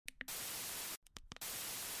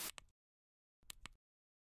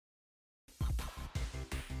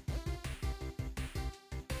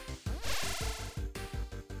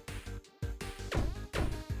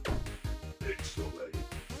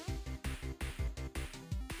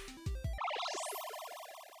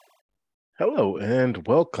Hello and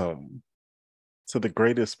welcome to the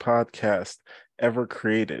greatest podcast ever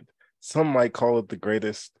created. Some might call it the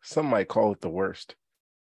greatest, some might call it the worst.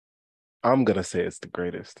 I'm going to say it's the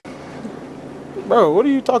greatest. Bro, what are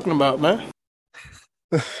you talking about, man?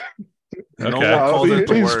 No one calls it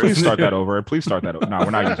the worst. Please start that over. Please start that over. No, we're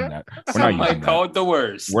not using that. We're not using call that. it the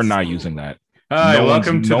worst. We're not using that. Hi,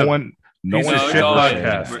 welcome to no the one Piece of Shit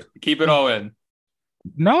podcast. Keep it all in.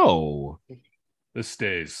 No. This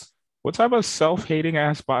stays. What type of self-hating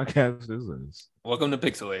ass podcast is this? Welcome to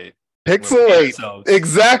Pixelate. Pixelate.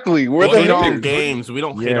 Exactly. We're We the don't haters. games. We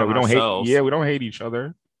don't hate on we don't ourselves. hate. Yeah, we don't hate each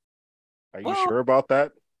other. Are you sure about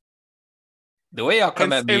that? The way y'all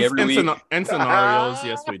come at me every week. In scenarios,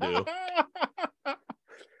 yes, we do.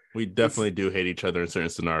 We definitely do hate each other in certain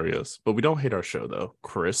scenarios, but we don't hate our show, though.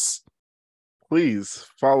 Chris, Please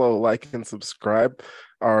follow, like, and subscribe.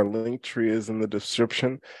 Our link tree is in the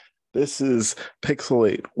description. This is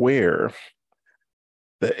Pixelate, where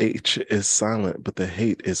the H is silent, but the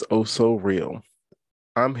hate is oh so real.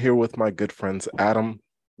 I'm here with my good friends Adam,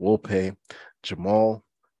 Wolpe, Jamal,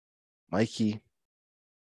 Mikey,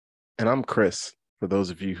 and I'm Chris. For those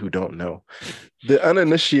of you who don't know, the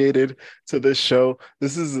uninitiated to this show,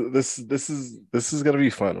 this is gonna be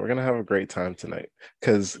fun. We're gonna have a great time tonight.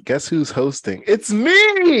 Because guess who's hosting? It's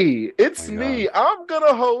me. It's me. I'm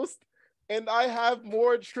gonna host, and I have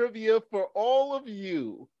more trivia for all of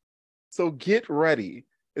you. So get ready.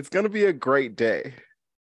 It's gonna be a great day.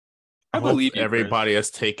 I believe hope you, everybody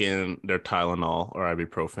has taken their Tylenol or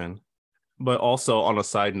ibuprofen. But also, on a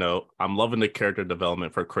side note, I'm loving the character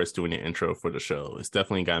development for Chris doing the intro for the show. It's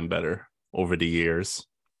definitely gotten better over the years.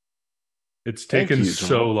 It's Thank taken you,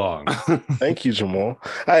 so Jamal. long. Thank you, Jamal.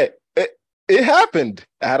 It happened,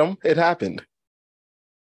 Adam. It happened.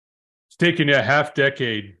 It's taken you a half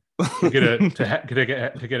decade to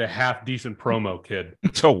get a half decent promo, kid.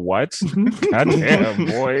 To what? God damn,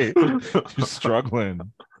 boy. You're struggling.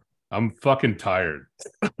 I'm fucking tired.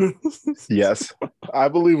 Yes, I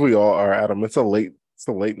believe we all are, Adam. It's a late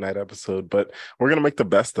night episode, but we're gonna make the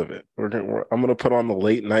best of it. I'm gonna put on the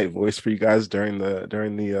late night voice for you guys during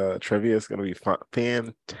the trivia. It's gonna be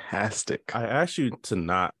fantastic. I asked you to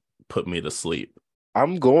not put me to sleep.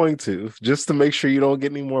 I'm going to, just to make sure you don't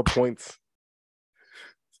get any more points.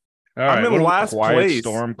 All right, I'm in last Quiet place.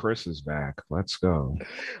 Storm Chris is back. Let's go.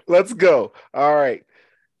 Let's go. All right.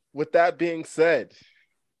 With that being said,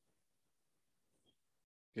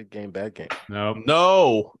 good game, bad game.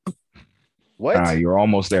 No. What? You're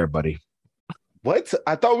almost there, buddy. What?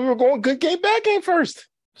 I thought we were going good game, bad game first.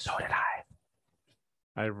 So did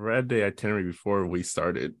I. I read the itinerary before we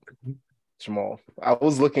started. Jamal, I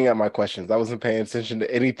was looking at my questions. I wasn't paying attention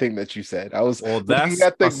to anything that you said. I was Well, looking that's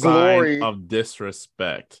at the a glory sign of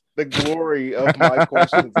disrespect. The glory of my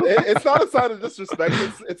questions. It's not a sign of disrespect.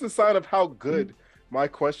 It's a sign of how good my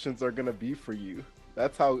questions are going to be for you.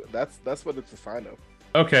 That's what it's a sign of.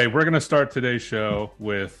 Okay, we're going to start today's show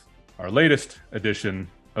with our latest edition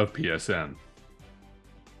of PSN.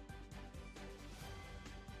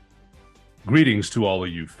 Greetings to all of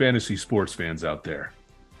you fantasy sports fans out there.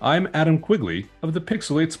 I'm Adam Quigley of the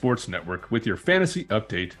Pixelate Sports Network with your fantasy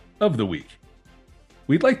update of the week.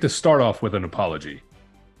 We'd like to start off with an apology.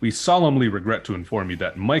 We solemnly regret to inform you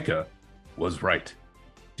that Micah was right.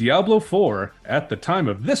 Diablo 4, at the time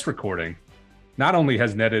of this recording, not only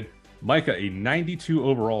has netted Micah a 92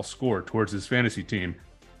 overall score towards his fantasy team,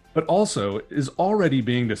 but also is already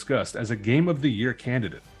being discussed as a Game of the Year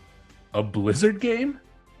candidate. A Blizzard game?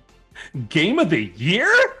 Game of the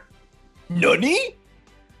Year? Nani?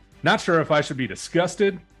 Not sure if I should be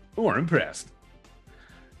disgusted or impressed.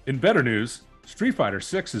 In better news, Street Fighter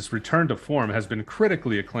VI's return to form has been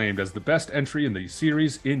critically acclaimed as the best entry in the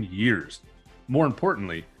series in years. More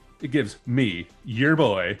importantly, it gives me, your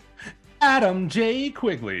boy, Adam J.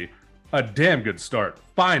 Quigley, a damn good start,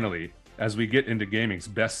 finally, as we get into gaming's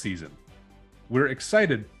best season. We're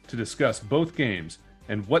excited to discuss both games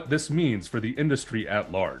and what this means for the industry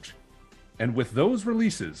at large. And with those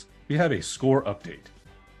releases, we have a score update.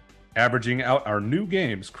 Averaging out our new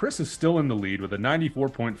games, Chris is still in the lead with a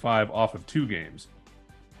 94.5 off of 2 games.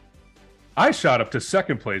 I shot up to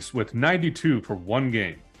second place with 92 for 1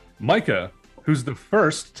 game. Micah, who's the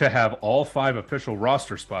first to have all 5 official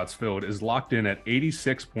roster spots filled, is locked in at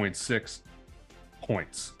 86.6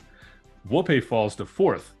 points. Wolpe falls to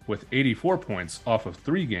 4th with 84 points off of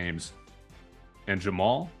 3 games. And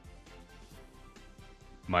Jamal?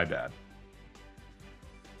 My bad.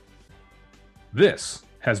 This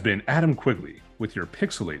has been Adam Quigley with your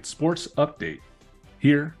Pixelate Sports Update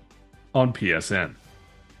here on PSN.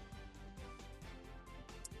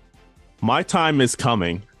 My time is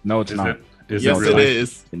coming. No, it's Is not. it? Is Yes, it really? it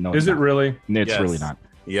is. No, Is it's it not. really? It's Yes. really not.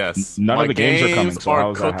 Yes. None My of the games are coming. So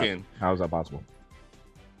are cooking. How is that possible?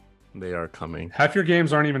 They are coming. Half your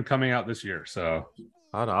games aren't even coming out this year. So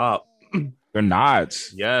Shut up. They're not.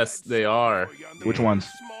 Yes, they are. Which ones?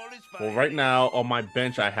 Well, right now on my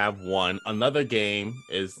bench, I have one. Another game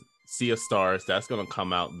is Sea of Stars. That's going to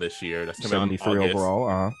come out this year. That's coming out in 73 August.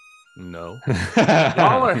 overall. No.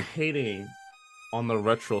 Y'all are hating on the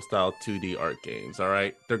retro style 2D art games, all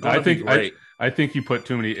right? They're going to be great. I think you put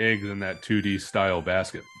too many eggs in that 2D style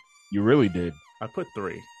basket. You really did. I put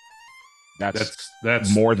 3. That's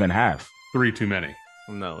more more than half. 3 too many.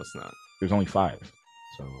 No, it's not. There's only 5.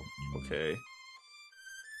 So Okay.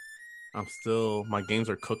 My games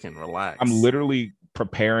are cooking. Relax. I'm literally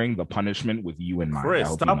preparing the punishment with you in mind.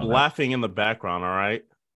 Chris, stop laughing in the background, all right?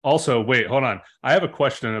 Also, wait, hold on. I have a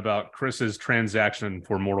question about Chris's transaction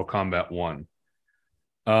for Mortal Kombat 1.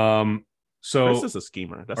 So Chris is a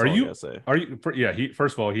schemer. That's all I gotta say.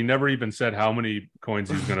 First of all, he never even said how many coins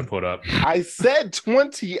he was going to put up. I said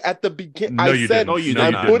 20 at the beginning. No, you didn't. No, you did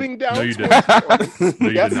I'm not. putting down No, 20. you didn't. No,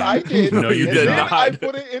 you Yes, did not. I did. No, you And did then not. I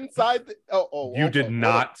put it inside. You did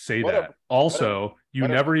not say whatever, that. Also, you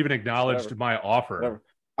whatever, never even acknowledged whatever, my offer. whatever.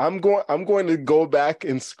 I'm going to go back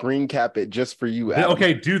and screen cap it just for you, Adam.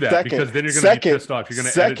 Okay, do that Second, because then you're going to be pissed off. You're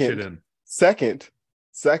going to edit shit in.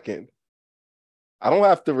 Second. I don't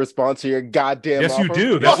have to respond to your goddamn Yes, offer. you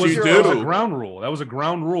do. Yes, That was you a do. ground rule. That was a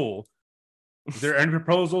ground rule. If there are any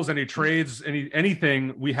proposals, any trades,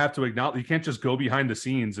 anything, we have to acknowledge. You can't just go behind the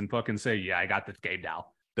scenes and fucking say, "Yeah, I got this game now."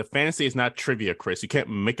 The fantasy is not trivia, Chris. You can't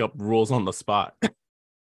make up rules on the spot.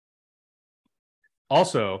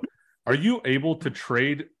 Also, are you able to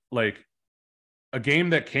trade like a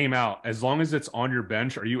game that came out as long as it's on your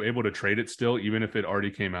bench? Are you able to trade it still, even if it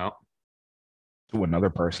already came out? To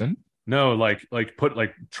another person? No,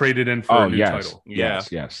 trade it in for a new title.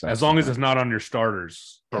 Yes. As long as it's not on your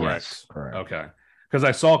starters. Correct. Yes, correct. Okay. Because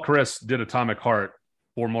I saw Chris did Atomic Heart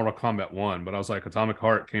for Mortal Kombat 1, but I was like, Atomic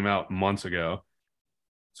Heart came out months ago.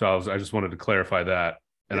 So I just wanted to clarify that.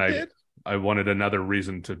 And I wanted another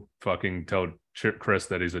reason to fucking tell Chris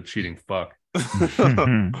that he's a cheating fuck.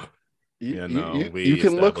 You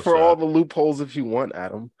can look for all the loopholes if you want,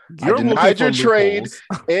 Adam. You're I denied your trade,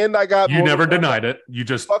 and I got. You never denied it. You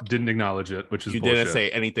just didn't acknowledge it, which is you bullshit. didn't say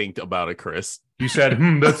anything about it, Chris. You said,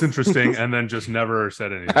 "That's interesting," and then just never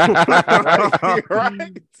said anything.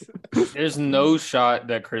 right. There's no shot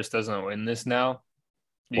that Chris doesn't win this now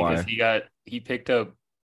because he picked up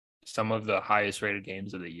some of the highest rated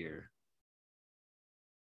games of the year.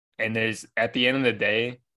 And at the end of the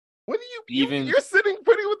day, what are you're sitting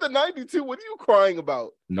pretty with the 92. What are you crying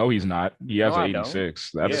about? No, he's not. He has No, an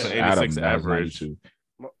 86. That's Yeah, Adam. 86 average. 92.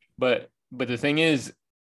 but the thing is,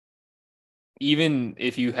 even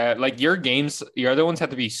if you have like your games, your other ones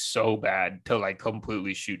have to be so bad to like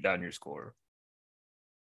completely shoot down your score.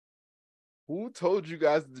 Who told you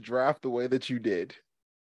guys to draft the way that you did?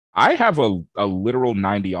 I have a literal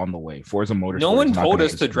 90 on the way. Forza Motorsport. No one is not told gonna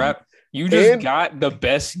us to disappoint. draft. You just And got the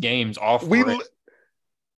best games off.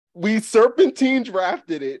 We serpentine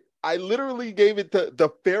drafted it. I literally gave it the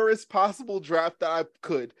fairest possible draft that I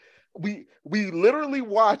could. We literally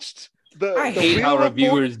watched the. I the hate Wheel how of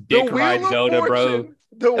reviewers the dick Wheel ride of Zelda, bro. Fortune.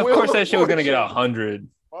 The Of Wheel course, that shit was gonna get Fortune. 100.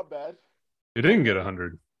 My bad. It didn't get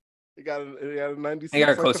 100. It got a 96. It got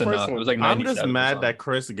like close the first enough. It one. was like I'm 97 just or mad something. that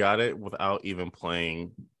Chris got it without even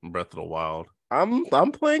playing Breath of the Wild. I'm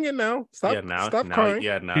playing it now. Stop crying.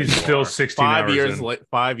 Now He's you still are. 16 hours in.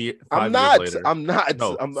 5 years. I'm not. Later. I'm not.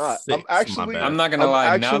 No, I'm not. 6, I'm actually. my bad. I'm not gonna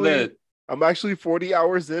lie. I'm actually 40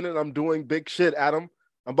 hours in and I'm doing big shit, Adam.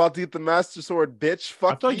 I'm about to get the Master Sword, bitch.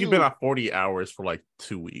 Fuck I feel like you. you've been at 40 hours for like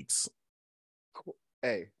 2 weeks.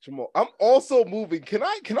 Hey, Jamal, I'm also moving. Can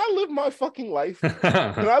I live my fucking life? Can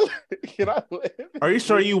I live? Are you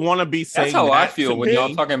sure you want to be saying That's how I that feel to when me?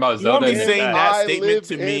 y'all talking about You want Zelda. me and saying that. that I statement live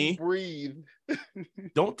to and me? breathe.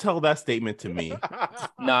 Don't tell that statement to me.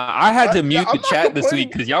 Nah, I had to mute I'm the not chat this complaining.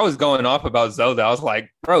 week because y'all was going off about Zelda. I was like,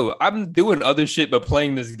 bro, I'm doing other shit but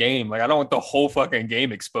playing this game. Like, I don't want the whole fucking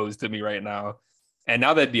game exposed to me right now. And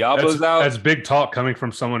now that Diablo's out, That's big talk coming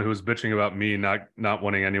from someone who was bitching about me not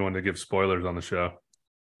wanting anyone to give spoilers on the show.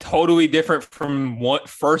 totally different from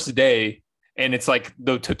first day. And it's like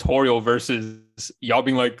the tutorial versus y'all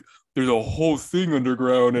being like, there's a whole thing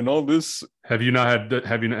underground and all this. Have you not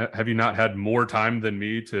had more time than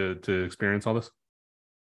me to experience all this?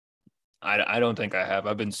 I don't think I have.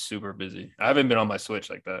 I've been super busy. I haven't been on my Switch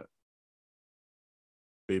like that.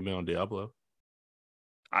 Been on Diablo.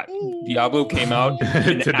 Diablo came out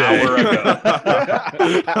an Today. hour ago.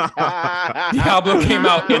 Diablo came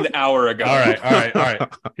out an hour ago. All right.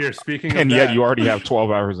 Here, speaking of And that, yet you already have 12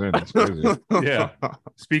 hours in. It's crazy. yeah.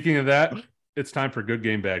 Speaking of that, it's time for good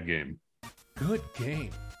game, bad game. Good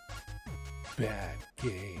game, bad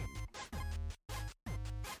game.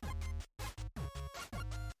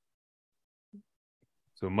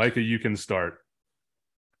 So, Micah, you can start.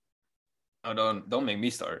 Oh, don't make me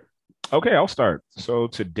start. Okay, I'll start. So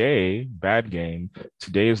today, bad game.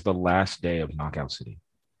 Today is the last day of Knockout City.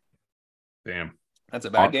 Damn. That's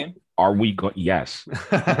a bad game. Are we going? Yes.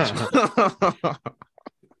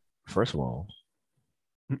 First of all,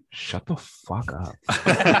 shut the fuck up.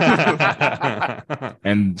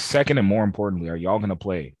 And second, and more importantly, are y'all gonna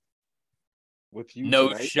play? With you No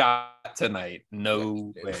tonight? shot tonight.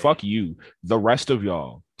 No way. Fuck you. The rest of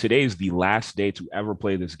y'all. Today is the last day to ever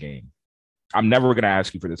play this game. I'm never gonna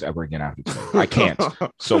ask you for this ever again after today. I can't.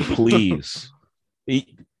 So please,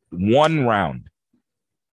 one round.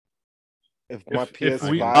 If my If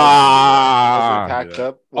PS5 we- wasn't Ah. packed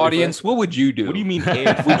up, Audience, what would you do? What do you mean?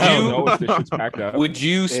 If Would I don't you- know if this shit's packed up? Would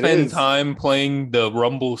you spend is. time playing the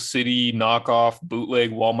Rumble City knockoff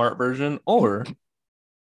bootleg Walmart version, or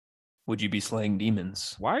would you be slaying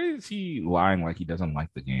demons? Why is he lying like he doesn't like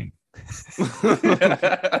the game?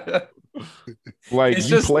 Like It's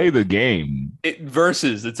you just- play the game. It's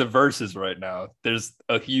a versus right now. There's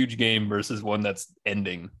a huge game versus one that's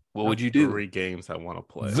ending. What would you do? 3 games I want to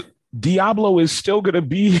play. Diablo is still gonna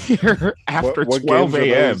be here after what 12 games are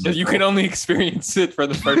a.m. those? You can only experience it for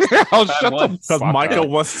the first Oh, time shut the once. Because fuck Micah up.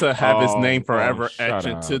 wants to have his name Oh, forever shut etched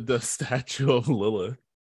up. into the statue of Lilith.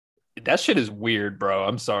 That shit is weird, bro.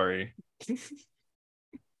 I'm sorry.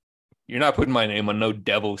 You're not putting my name on no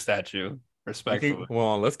devil statue. Respectfully.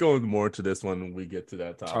 Well, let's go more to this when we get to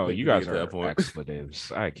that topic. Oh, you We guys get to are that point.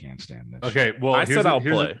 expletives. I can't stand this. Okay, well, I said I'll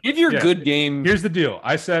play. Give your Yeah. good game. Here's the deal.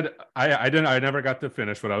 I said I never got to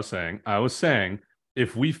finish what I was saying. I was saying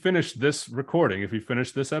if we finish this recording, if we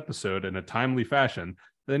finish this episode in a timely fashion,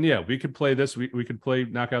 then yeah, we could play this. We could play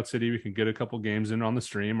Knockout City. We can get a couple games in on the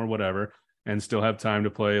stream or whatever, and still have time to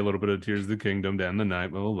play a little bit of Tears of the Kingdom to end the night,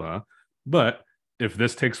 blah blah blah. But if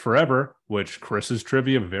this takes forever, which Chris's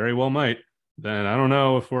trivia very well might, then I don't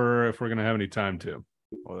know if we're gonna have any time to.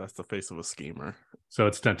 Oh, that's the face of a schemer. So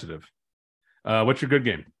it's tentative. What's your good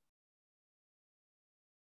game?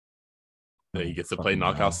 That he gets to Fucking play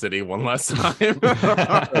Knockout hell. City one last time.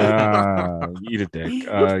 Eat a dick.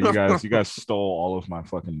 You guys stole all of my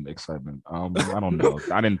fucking excitement. I don't know.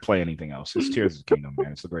 I didn't play anything else. It's Tears of the Kingdom,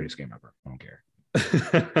 man. It's the greatest game ever. I don't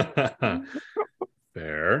care.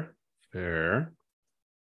 Fair.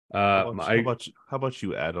 How about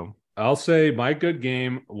you, Adam? I'll say my good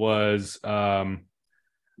game was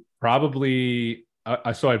probably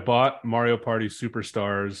so I bought Mario Party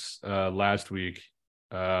Superstars last week,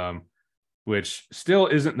 which still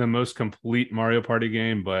isn't the most complete Mario Party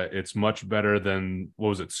game, but it's much better than, what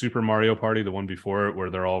was it, Super Mario Party, the one before it, where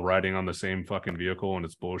they're all riding on the same fucking vehicle and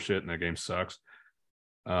it's bullshit and that game sucks.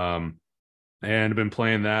 And I've been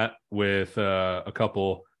playing that with a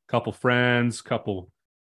couple friends, couple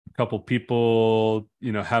people,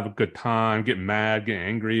 have a good time, get mad, get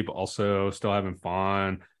angry, but also still having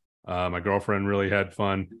fun. My girlfriend really had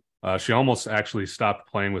fun. She almost actually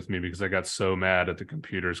stopped playing with me because I got so mad at the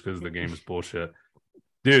computers because the game is bullshit.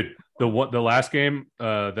 Dude, the last game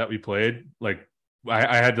that we played, like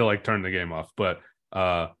I had to like turn the game off, but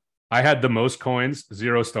I had the most coins,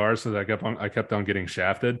 0 stars, so that I kept on getting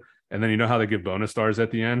shafted. And then you know how they give bonus stars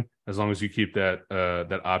at the end, as long as you keep that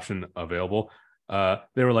option available.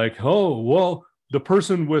 They were like, oh, well, the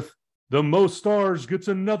person with the most stars gets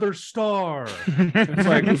another star. It's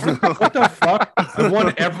like, what the fuck? I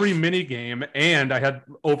won every mini game and I had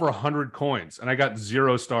over 100 coins and I got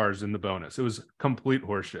 0 stars in the bonus. It was complete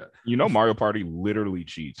horseshit. You know, Mario Party literally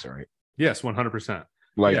cheats, right? Yes, 100%.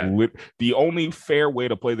 Like Yeah. the only fair way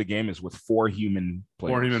to play the game is with 4 human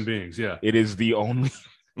players. 4 human beings, yeah. It is the only.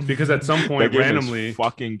 Because at some That point, game is randomly,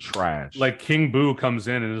 fucking trash. like King Boo comes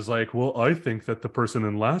in and is like, well, I think that the person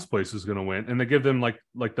in last place is going to win. And they give them like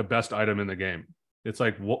the best item in the game. It's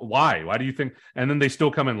like, why? Why do you think? And then they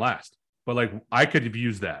still come in last. But like, I could have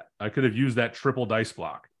used that. I could have used that triple dice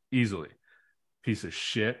block easily. Piece of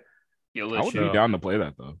shit. I would So- be down to play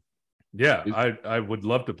that though. Yeah, I would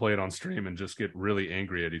love to play it on stream and just get really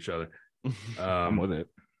angry at each other. I'm with it.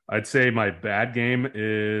 I'd say my bad game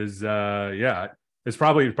is it's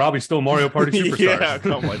probably still Mario Party Superstars. Yeah,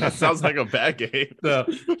 come on. That sounds like a bad game. So,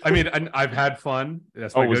 I mean, I've had fun.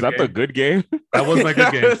 That's my Oh, was good that game. the good game? That was my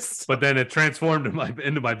good game, Yes. but then it transformed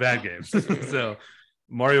into my bad games. So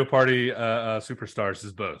Mario Party Superstars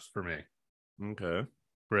is both for me. Okay.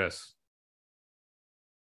 Chris.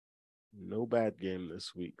 No bad game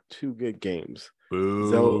this week. 2 good games.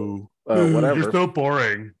 Boo. Whatever. You're so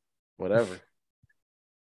boring. Whatever.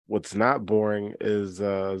 What's not boring is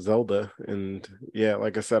Zelda, and yeah,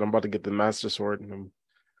 like I said, I'm about to get the Master Sword, and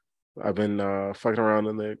I've been fucking around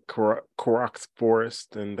in the Korok's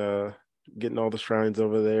forest and getting all the shrines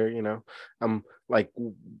over there. You know, I'm like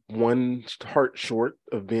 1 heart short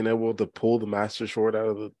of being able to pull the Master Sword out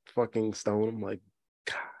of the fucking stone. I'm like,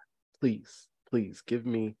 God, please give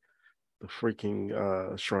me the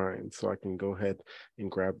freaking shrine so I can go ahead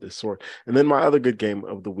and grab this sword. And then my other good game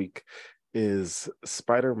of the week is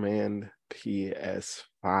Spider-Man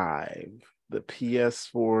PS5. The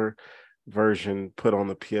PS4 version put on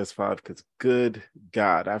the PS5 because good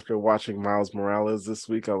God, after watching Miles Morales this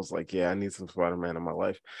week, I was like, yeah, I need some Spider-Man in my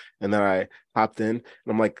life. And then I hopped in and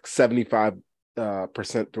I'm like 75%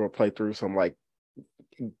 through a playthrough. So I'm like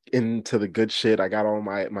into the good shit. I got all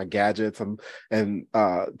my gadgets and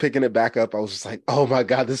picking it back up. I was just like, oh my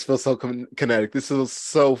God, this feels so kinetic. This feels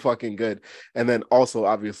so fucking good. And then also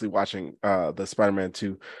obviously watching the Spider-Man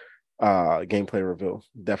 2 gameplay reveal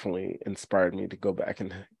definitely inspired me to go back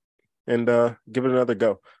and give it another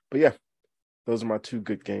go. But yeah, those are my 2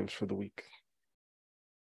 good games for the week.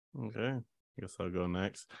 Okay, I guess I'll go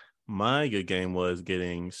next. My good game was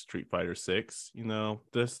getting Street Fighter 6. You know,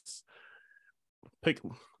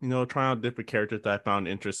 trying out different characters that I found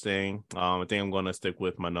interesting. I think I'm going to stick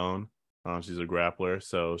with Manon. She's a grappler,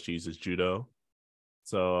 so she uses judo.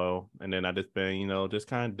 So, and then I just been, just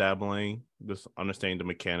kind of dabbling, just understanding the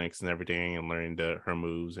mechanics and everything and learning her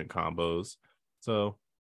moves and combos. So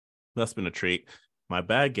that's been a treat. My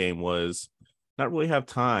bad game was not really have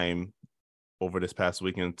time over this past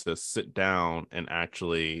weekend to sit down and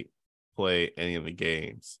actually play any of the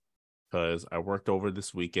games because I worked over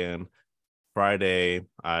this weekend. Friday,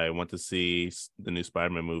 I went to see the new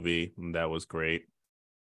Spider-Man movie, and that was great.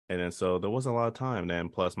 And then so there wasn't a lot of time. Then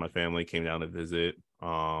plus my family came down to visit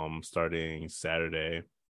starting Saturday.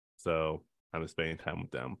 So I've been spending time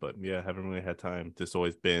with them. But yeah, I haven't really had time. Just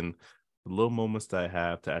always been the little moments that I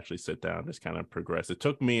have to actually sit down, just kind of progress. It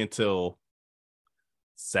took me until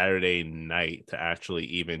Saturday night to actually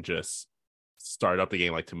even just start up the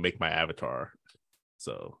game, like to make my avatar.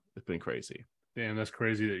 So it's been crazy. Damn, that's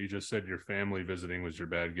crazy that you just said your family visiting was your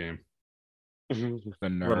bad game. The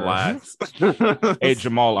nerve. Relax. Hey,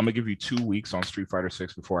 Jamal, I'm going to give you 2 weeks on Street Fighter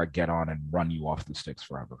 6 before I get on and run you off the sticks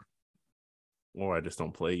forever. Or I just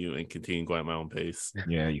don't play you and continue going at my own pace.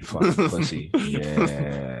 Yeah, you fucking pussy.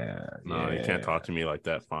 Yeah. No, you can't talk to me like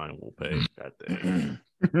that. Fine, we'll pay. God damn.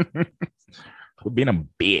 We're being a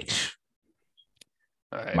bitch.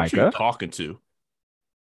 All right. What are you talking to?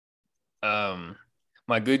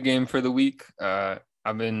 My good game for the week.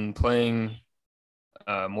 I've been playing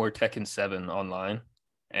more Tekken 7 online,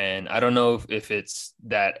 and I don't know if it's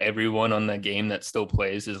that everyone on the game that still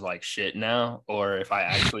plays is like shit now, or if I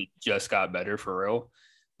actually just got better for real.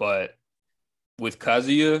 But with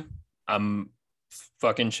Kazuya, I'm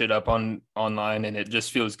fucking shit up online, and it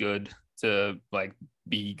just feels good to like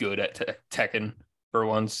be good at Tekken for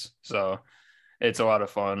once. So it's a lot of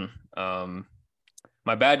fun.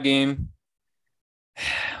 My bad game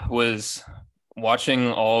was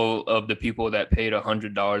watching all of the people that paid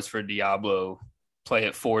 $100 for Diablo play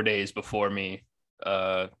it 4 days before me,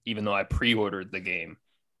 even though I pre-ordered the game.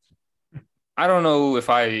 I don't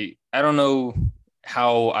know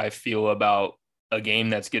how I feel about a game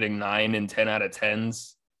that's getting 9 and 10 out of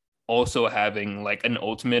 10s also having like an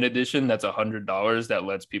ultimate edition that's $100 that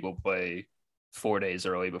lets people play 4 days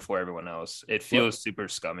early before everyone else. It feels super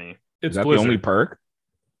scummy. It's Is that Blizzard. the only perk?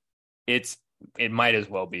 It might as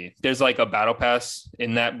well be. There's like a battle pass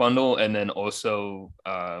in that bundle, and then also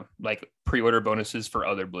like pre-order bonuses for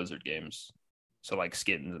other Blizzard games. So like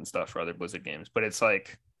skins and stuff for other Blizzard games. But it's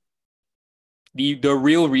like the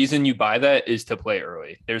real reason you buy that is to play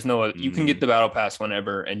early. There's no you can get the battle pass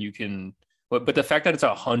whenever, and you can but the fact that it's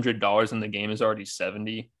 $100 and the game is already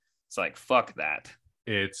 $70, it's like fuck that.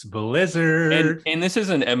 It's Blizzard. And this is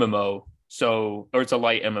an MMO, or it's a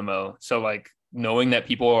light MMO. So like knowing that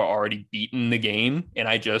people are already beating the game and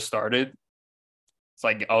I just started, it's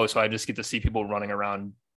like, oh, so I just get to see people running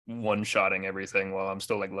around one-shotting everything while I'm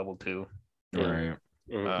still like level 2. Right.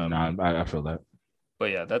 I feel that.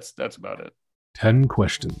 But yeah, that's about it. 10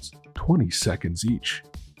 questions, 20 seconds each.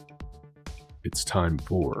 It's time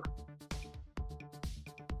for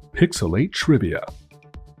Pixelate Trivia.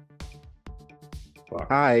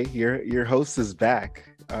 Hi, your host is back,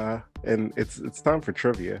 and it's time for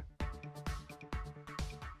trivia.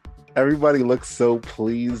 Everybody looks so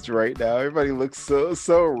pleased right now. Everybody looks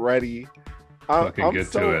so ready. I'm Fucking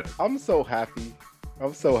get to it. I'm so happy.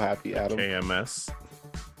 I'm so happy, Adam. KMS.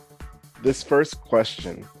 This first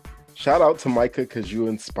question. Shout out to Micah because you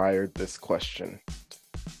inspired this question.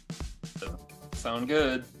 Sound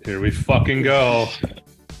good. Here we fucking go.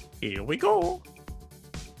 Here we go.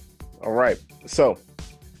 All right. So,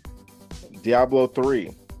 Diablo 3.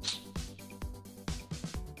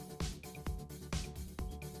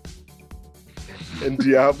 In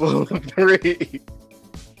Diablo 3,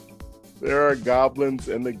 there are goblins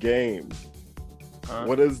in the game.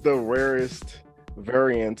 What is the rarest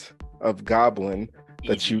variant of goblin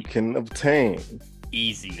that you can obtain?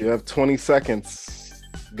 Easy. You have 20 seconds.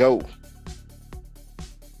 Go.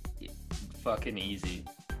 Fucking easy.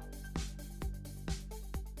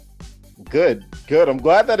 Good. I'm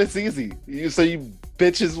glad that it's easy. So you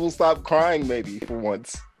bitches will stop crying maybe for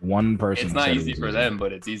once. One person. It's not said it easy was for them,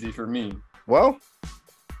 but it's easy for me. Well,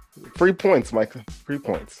 3 points, Micah. 3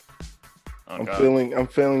 points. Oh, I'm God.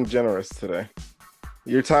 feeling generous today.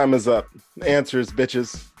 Your time is up. Answers,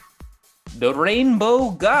 bitches. The Rainbow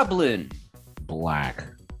Goblin. Black.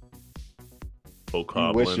 Oh,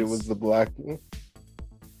 You wish it was the black.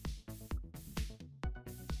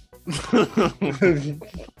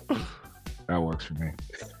 That works for me.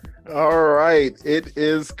 All right, it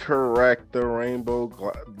is correct. The rainbow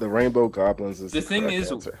goblins is The thing correct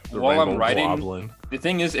is, answer. The while I'm Rainbow writing, Goblin. the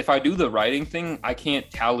thing is, if I do the writing thing, I can't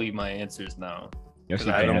tally my answers now. Yes,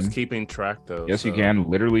 you I I'm can. just keeping track though. Yes, you so- can.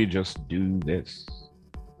 Literally just do this.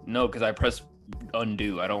 No, because I press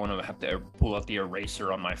undo. I don't want to have to pull out the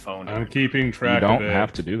eraser on my phone. I'm keeping You track don't of it.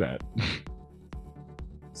 have to do that.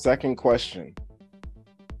 Second question.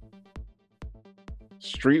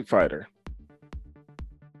 Street Fighter.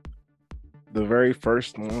 The very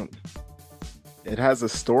first one. It has a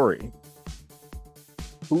story.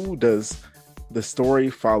 Who does the story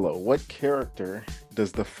follow? What character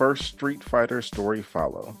does the first Street Fighter story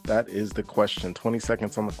follow? That is the question. 20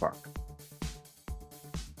 seconds on the clock.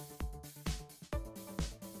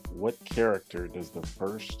 What character does the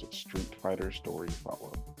first Street Fighter story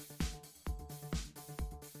follow?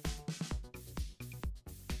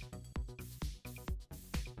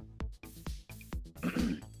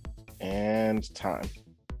 And time.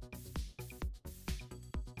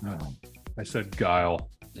 Oh. I said Guile.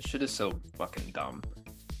 This shit is so fucking dumb.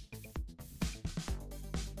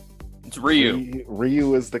 It's Ryu.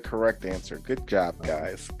 Ryu is the correct answer. Good job,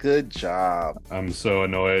 guys. Good job. I'm so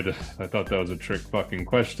annoyed. I thought that was a trick fucking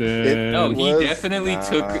question. No, he was definitely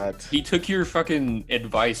not. took your fucking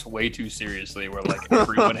advice way too seriously. Where like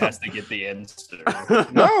everyone has to get the answer.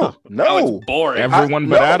 No, Now no. it's boring. Everyone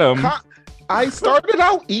but Adam. I started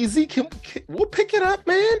out easy. We'll pick it up,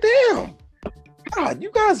 man. Damn. God,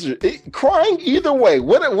 you guys are crying either way.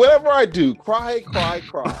 Whatever I do, cry.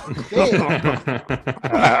 Damn.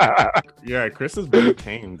 Yeah, Chris is very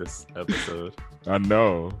tame this episode. I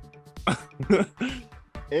know.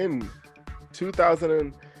 In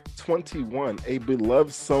 2021, a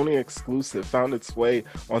beloved Sony exclusive found its way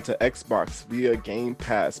onto Xbox via Game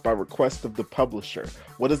Pass by request of the publisher.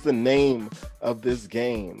 What is the name of this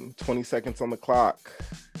game? 20 seconds on the clock.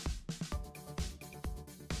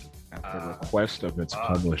 At the request of its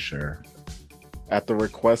publisher. At the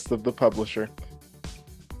request of the publisher.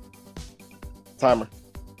 Timer.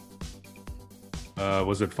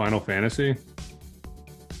 Was it Final Fantasy?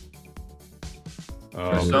 Oh,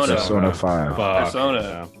 Persona. 5. Fuck. Persona.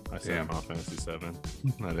 Yeah, I said Damn. Final Fantasy 7. I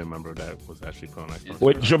didn't remember that was actually put on Xbox.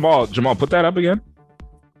 Wait, Jamal, put that up again.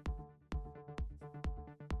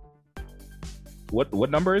 What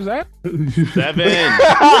number is that? 7.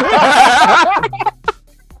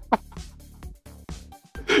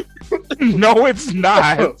 No, it's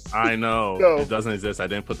not. I know. No. It doesn't exist. I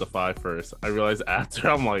didn't put the 5 first. I realized after.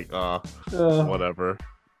 I'm like, whatever.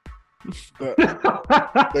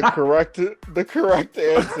 The correct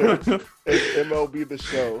answer is MLB The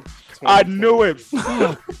Show. I knew it.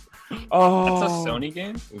 That's Oh, a Sony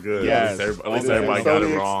game. Good. Yes. At least It is a everybody got it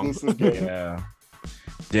Sony wrong. exclusive game. Yeah.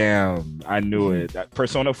 Damn, I knew it. That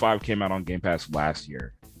Persona 5 came out on Game Pass last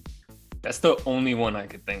year. That's the only one I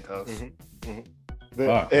could think of.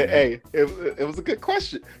 Hey, it was a good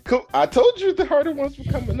question. Cool. I told you the harder ones were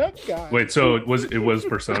coming up, guys. Wait, so it was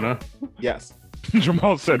Persona? Yes.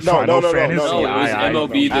 Jamal said No, Final no, Fantasy. No, it was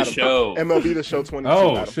MLB The Adam, Show. MLB The Show 22.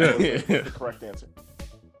 Oh, Adam. shit. That was the correct answer.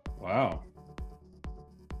 Wow.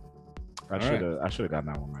 I should have gotten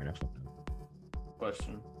that one right. I fucked up.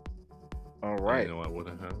 Question. All right. You know, I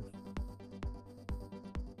wouldn't have.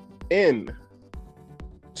 In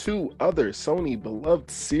two other Sony beloved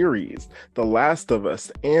series, The Last of Us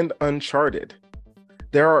and Uncharted,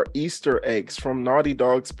 there are Easter eggs from Naughty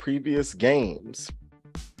Dog's previous games.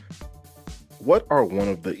 What are one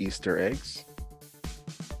of the Easter eggs?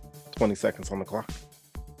 20 seconds on the clock.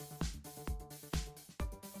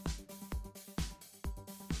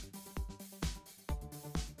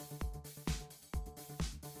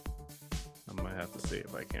 I might have to say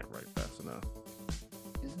if I can't write fast enough.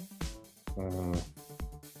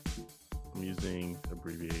 I'm using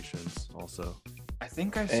abbreviations also. I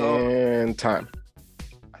think I saw. And time.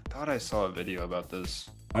 I thought I saw a video about this.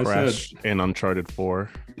 I Crash said, in Uncharted 4.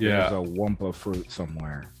 yeah. There's a Wumpa fruit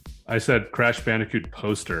somewhere. I said Crash Bandicoot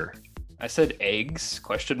poster. I said eggs?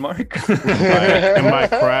 Question mark. And by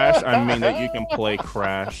Crash, I mean that you can play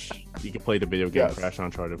Crash. You can play the video game Yes. Crash on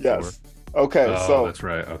Uncharted 4. Yes. Okay, Oh, so that's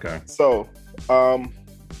right. Okay.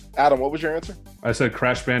 Adam, what was your answer? I said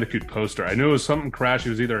Crash Bandicoot poster. I knew it was something Crash.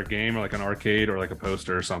 It was either a game or like an arcade or like a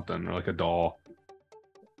poster or something or like a doll.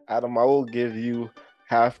 Adam, I will give you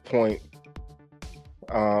half point.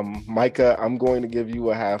 Micah, I'm going to give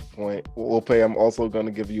you a half point. Wolpe, I'm also going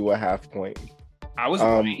to give you a half point. I was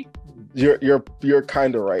right. You're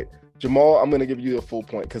kind of right. Jamal, I'm going to give you a full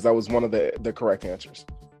point because that was one of the correct answers.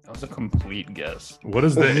 That was a complete guess. What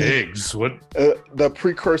is the eggs? What? The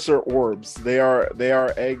precursor orbs. They are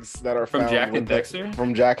eggs that are From found Jack and with Dexter?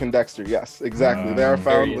 From Jack and Dexter, yes, exactly. They are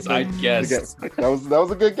found with I guessed. That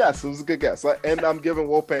was a good guess. It was a good guess. And I'm giving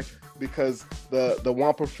Wolpe because the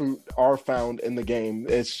Wampa fruit are found in the game.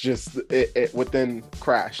 It's just it within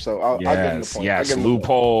Crash. So I'll give him the point. Yes,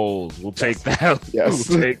 loopholes. We'll take that. Yes.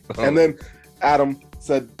 We'll take those. And then Adam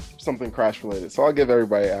said something Crash related. So I'll give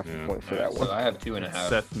everybody a half point for that one. So I have 2.5.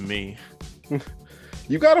 Except me.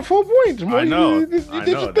 You got a full point, Jamal. I know. You did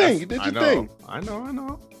your thing. You did your thing. I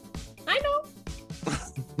know.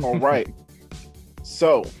 All right.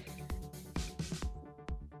 So,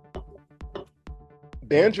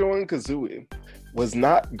 Banjo and Kazooie was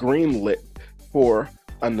not greenlit for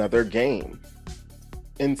another game.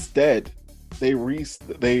 Instead, they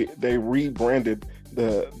rebranded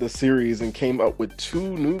the series and came up with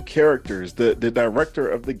 2 new characters. The director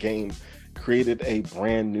of the game created a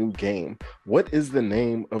brand new game. What is the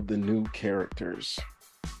name of the new characters?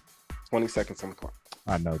 20 seconds on the clock.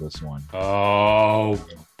 I know this one. Oh.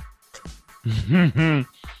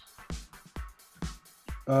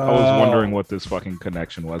 I was wondering what this fucking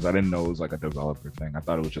connection was. I didn't know it was like a developer thing. I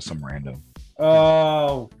thought it was just some random.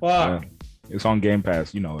 Oh, fuck. It's on Game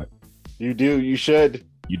Pass. You know it. You do. You should.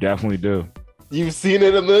 You definitely do. You've seen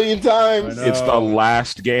it a million times. I know. It's the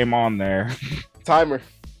last game on there. Timer.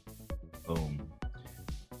 Boom.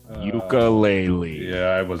 Ukulele.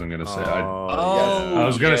 Yeah, I wasn't gonna say. I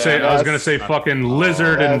was yeah. gonna say fucking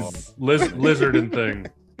lizard Yes. and lizard and thing.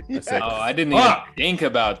 I didn't even think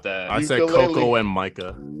about that. I said Ukulele. Coco and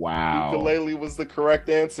Micah. Wow. Ukulele was the correct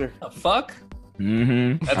answer. The fuck?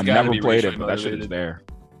 Mm-hmm. That's I've gotta never be played racially it, but that shit is motivated. there.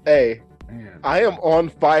 Hey, Man. I am on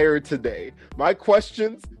fire today. My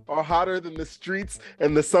questions are hotter than the streets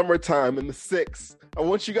in the summertime in the 6. I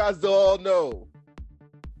want you guys to all know.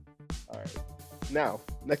 All right. Now,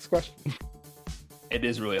 next question. It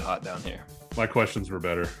is really hot down here. My questions were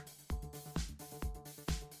better.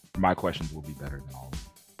 My questions will be better than all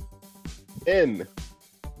of them. In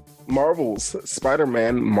Marvel's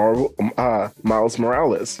Spider-Man Miles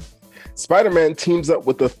Morales, Spider-Man teams up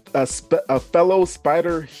with a fellow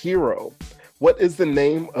spider hero. What is the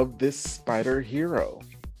name of this spider hero?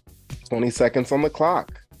 20 seconds on the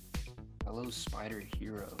clock. Hello, Spider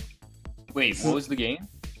Hero. Wait, what was the game?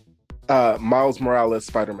 Miles Morales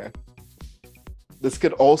Spider-Man. This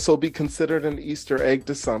could also be considered an Easter egg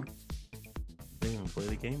to some. I didn't even play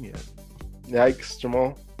the game yet. Yikes,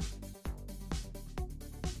 Jamal.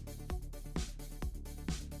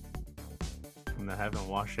 And I haven't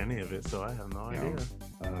watched any of it, so I have no idea.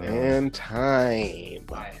 And time.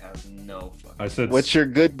 I have no fucking. I said What's your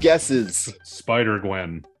good guesses? Spider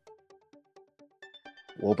Gwen.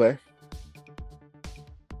 Wolpe,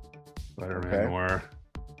 Spider-Man Okay. Noir.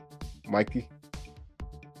 Mikey,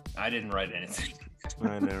 I didn't write anything.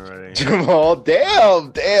 I didn't write any. Jamal.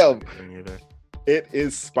 Damn. anything either. It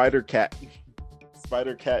is Spider Cat.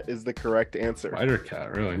 Spider Cat is the correct answer. Spider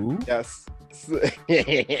Cat, really? Yes.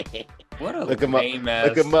 What a Look him up. lame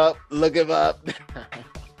ass. Look him up.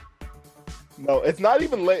 No, it's not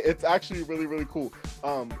even late. It's actually really, really cool.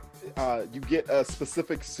 You get a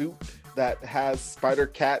specific suit that has Spider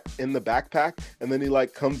Cat in the backpack, and then he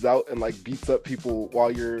like comes out and like beats up people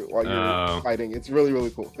while you're fighting. It's really, really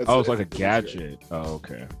cool. Oh, it's like a gadget. Oh,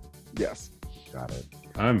 okay. Yes. Got it.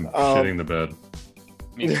 I'm shitting the bed.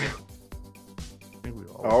 Me too. I think we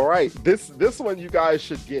All right. This one you guys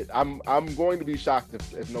should get. I'm going to be shocked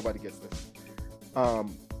if nobody gets this.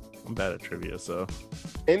 I'm bad at trivia, so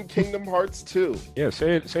In Kingdom Hearts 2. Yeah,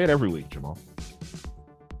 say it every week, Jamal.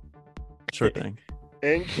 sure thing.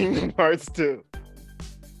 In Kingdom Hearts 2.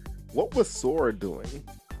 What was Sora doing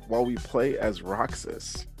while we play as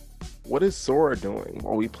Roxas? What is Sora doing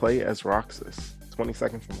while we play as Roxas? 20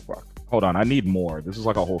 seconds on the clock. Hold on, I need more. This is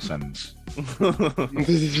like a whole sentence.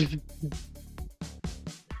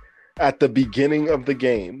 At the beginning of the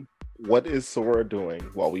game, what is Sora doing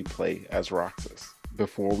while we play as Roxas?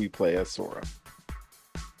 Before we play as Sora.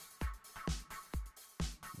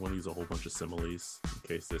 We'll use a whole bunch of similes in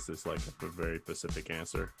case this is like a very specific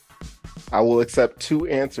answer. I will accept 2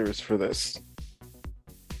 answers for this.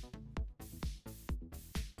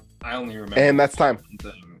 I only remember. And that's time.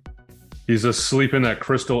 Thing. He's asleep in that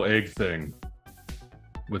crystal egg thing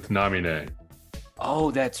with Namine. Oh,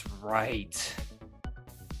 that's right.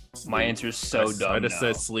 My answer's so dumb. I just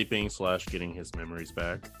now. said sleeping / getting his memories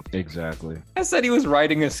back. Exactly. I said he was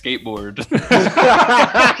riding a skateboard.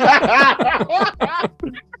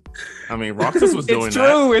 I mean, Roxas was doing It's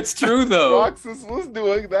that. true. It's true though. Roxas was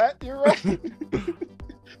doing that. You're right.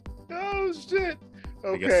 Oh shit.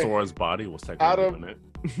 I guess Okay, Sora's body was technically Adam, doing it.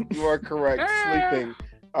 you are correct. Sleeping.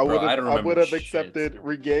 I Bro, would I have. don't I remember would have shit. accepted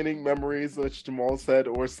regaining memories, which Jamal said,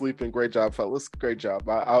 or sleeping. Great job, fellas. Great job.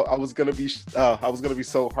 I was gonna be. I was gonna be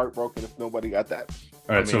so heartbroken if nobody got that.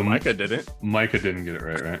 All right, I mean, so Micah didn't. Micah didn't get it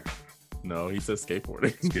right? No, he said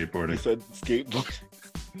skateboarding. He Skateboarding. said skateboard.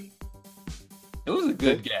 It was a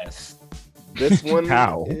good guess. This one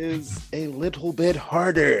How? is a little bit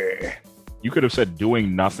harder. You could have said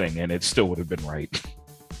doing nothing and it still would have been right.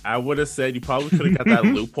 I would have said you probably could have got that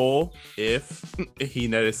loophole if he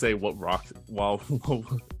didn't say what Rox. Well,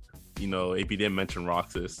 you know, if he didn't mention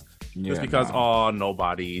Roxas, just because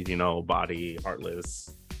nobody, you know, body, heartless,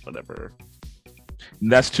 whatever.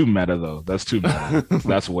 That's too meta though. That's too meta.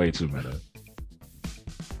 That's way too meta.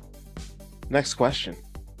 Next question.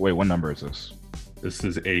 Wait, what number is this? This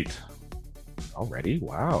is 8. Already?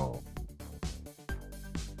 Wow.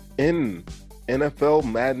 In NFL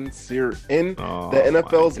Madden series, in Oh, the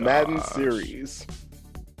NFL's my Madden gosh. series,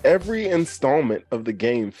 every installment of the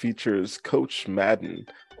game features Coach Madden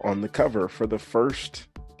on the cover for the first,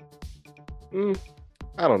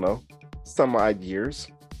 I don't know, some odd years.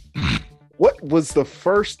 What was the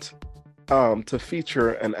first to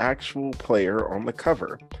feature an actual player on the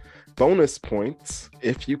cover? Bonus points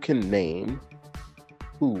if you can name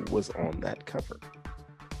who was on that cover.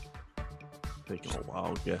 Taking a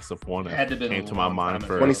wild guess of one It had to that been came a to my long mind time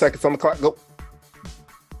first. ago. 20 seconds on the clock. Go.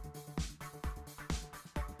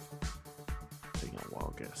 Taking a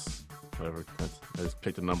wild guess. Whatever. I just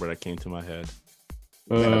picked a number that came to my head.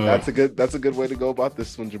 That's a good way to go about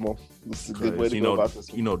this one, Jamal. This is a good way to go about this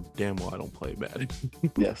one. You know damn well I don't play Madden.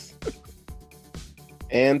 Yes.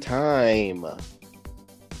 And time.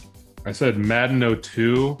 I said Madden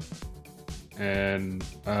 02, and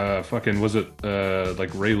fucking was it like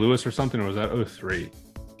Ray Lewis or something, or was that 03?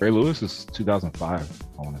 Ray Lewis is 2005.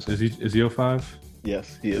 I want to say. Is he 05?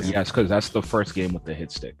 Yes, he is. Yes, because that's the first game with the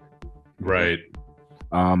hit stick. Right.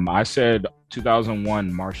 I said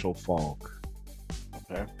 2001 Marshall Falk.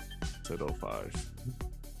 Okay. Said 05.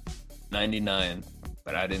 99,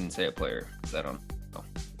 but I didn't say a player because I don't.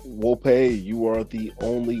 Wolpe, you are the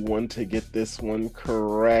only one to get this one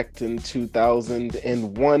correct in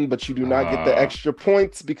 2001, but you do not get the extra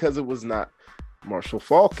points because it was not Marshall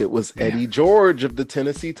Falk. It was Eddie George of the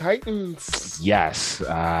Tennessee Titans. Yes.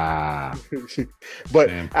 But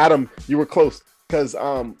Damn. Adam, you were close because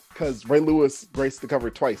Ray Lewis graced the cover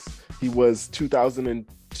twice. He was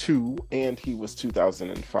 2002 and he was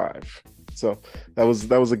 2005. So that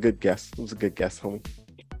was a good guess. It was a good guess, homie.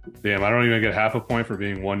 Damn, I don't even get half a point for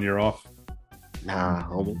being 1 year off. Nah,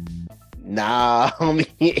 homie.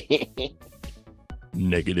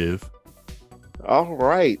 Negative. All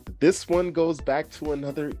right. This one goes back to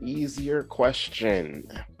another easier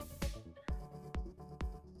question.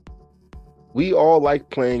 We all like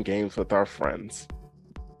playing games with our friends.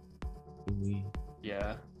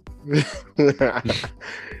 Yeah.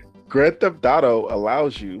 Grand Theft Auto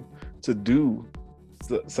allows you to do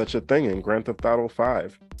such a thing in Grand Theft Auto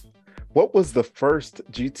 5. What was the first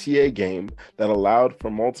GTA game that allowed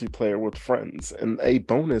for multiplayer with friends and a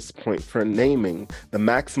bonus point for naming the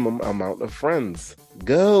maximum amount of friends?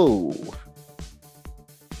 Go.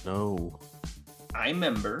 No. I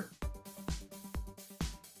remember.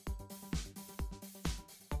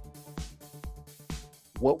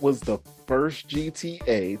 What was the first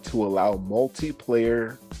GTA to allow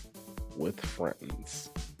multiplayer with friends?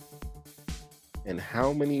 And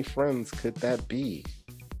how many friends could that be?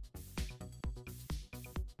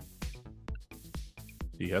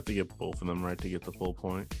 Do you have to get both of them right to get the full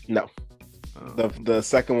point? No. The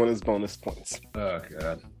second one is bonus points. Oh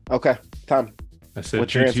god. Okay, time. I said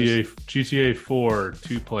What's your GTA 4,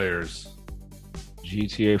 2 players.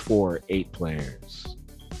 GTA 4, 8 players.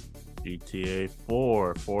 GTA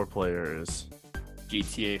 4, 4 players.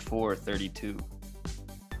 GTA 4, 32.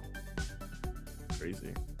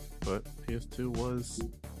 Crazy. But PS2 was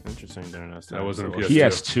interesting during that time. That wasn't a so-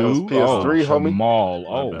 PS2. PS2? That was PS3, homie. Jamal. My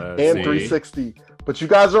Oh, bad. And See? 360. But you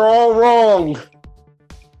guys are all wrong.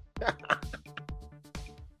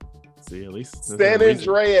 See, at least there's San a reason.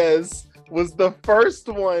 Andreas was the first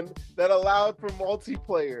one that allowed for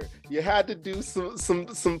multiplayer. You had to do some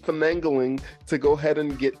finagling to go ahead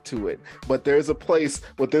and get to it. But there's a place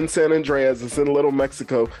within San Andreas, it's in Little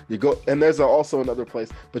Mexico. You go, and there's also another place,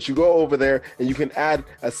 but you go over there and you can add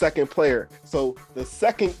a second player. So the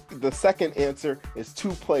second answer is 2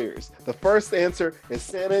 players. The first answer is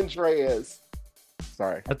San Andreas.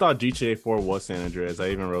 Sorry. I thought GTA 4 was San Andreas. I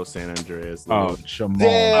even wrote San Andreas. Oh, Jamal.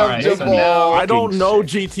 Damn, All right, so Jamal. now- I don't know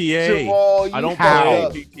GTA. Jamal, you I don't fucked play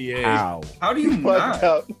up. GTA. How? How do you Fucked not?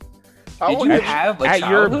 up. I Did will you give- have a At your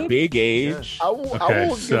childhood? big age? I will Okay,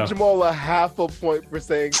 give so- Jamal a half a point for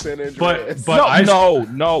saying San Andreas. But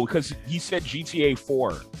No, because he said GTA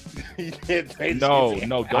 4. He did say No, GTA.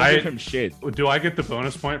 don't I- give him shit. do I get the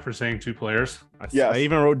bonus point for saying 2 players? Yes. I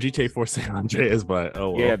even wrote GTA 4 San Andreas, but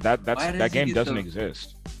oh well. Yeah, Why that does he game get doesn't the-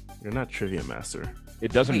 exist. You're not trivia master.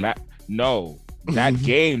 It doesn't Wait. matter. No, that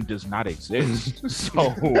game does not exist.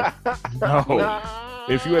 So no.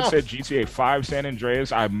 If you had said GTA 5 San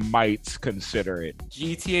Andreas, I might consider it.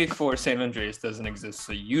 GTA 4 San Andreas doesn't exist,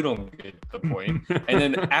 so you don't get the point. And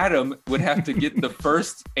then Adam would have to get the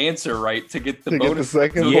first answer right to get the To get the bonus.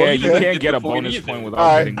 second so one. Yeah, he you doesn't can't get get the a bonus either. point without All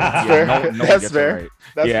right, getting that's yeah, fair. no one That's gets it fair. right.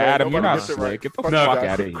 That's Yeah, right. Adam, you're Nobody not gets it slick. right. Get the Fuck No, you fuck guys.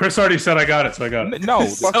 out of here. Chris already said I got it, so I got it. No,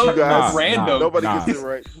 Fuck So you guys. random. Nobody Nah. gets it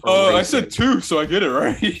right. I said 2, so I get it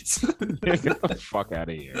right. Get the fuck out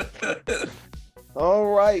of here. All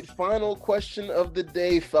right, final question of the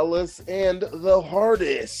day, fellas, and the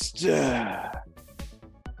hardest.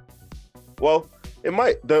 Well, it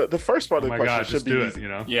might. The first part Oh of the my question god, should just be do easy. it, you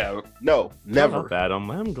know? Yeah. No, never. Not Adam.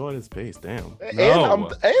 Let him go at his pace. Damn. No.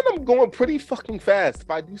 And I'm going pretty fucking fast.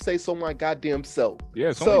 If I do say so, my goddamn self. Yeah,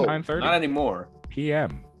 it's So, only 9:30 Not anymore.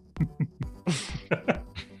 p.m.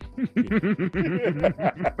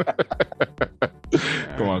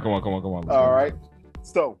 Come on. All right.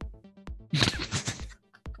 So,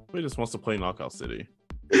 He just wants to play Knockout City.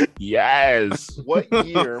 Yes. what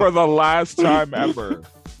year? For the last time ever.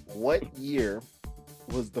 What year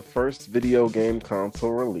was the first video game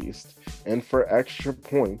console released? And for extra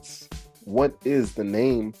points, what is the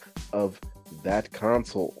name of that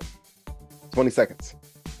console? 20 seconds.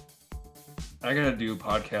 I gotta do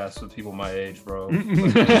podcasts with people my age, bro.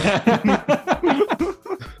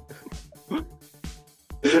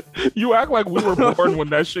 You act like we were born when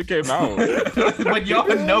that shit came out. But y'all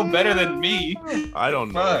know better than me. I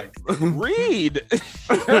don't know. Fuck. Read.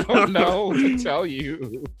 I don't know to tell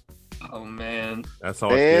you. Oh man. That's how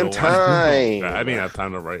I And feel. time. I didn't have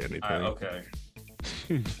time to write anything. Okay.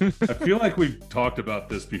 I feel like we've talked about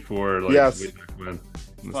this before. Like, Yes. way back when.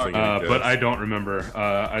 I'm Fuck. just taking a But guess. I don't remember.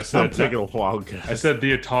 I I'm said taking a wild guess. I said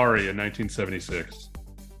the Atari in 1976.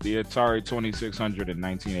 The Atari 2600 in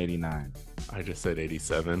 1989. I just said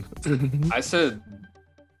 87. I said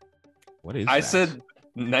What is I that? said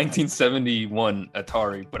 1971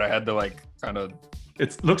 Atari, but I had to like kind of.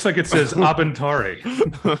 It looks like it says Abentari.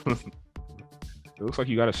 It looks like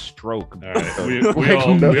you got a stroke. All right, we Like,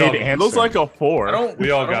 all mid-answer. It looks like a 4. I don't.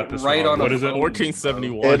 We all I got don't this write wrong. on a What is it? phone,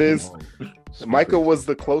 1471. It is. Stupid. Michael was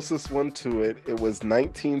the closest one to it. It was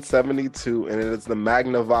 1972, and it is the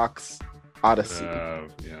Magnavox Odyssey. Yeah.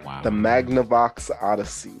 Wow. The Magnavox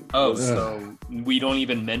Odyssey. Oh, so we don't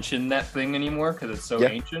even mention that thing anymore because it's so Yeah.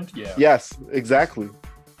 ancient. Yeah. Yes, exactly.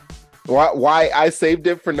 Why I saved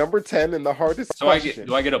it for number 10 and the hardest So question.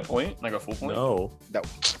 do I get a point, like a full point? No. No.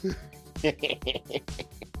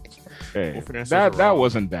 Hey, Both answers that are that wrong.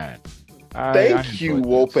 wasn't bad. I Thank you, enjoyed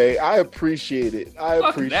this. Wope. I appreciate it. I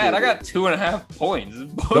Fuck appreciate that! it. I got 2.5 points.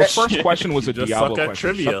 The first question was a Just Diablo suck at question.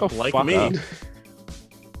 trivia, Shut the like fuck me. up.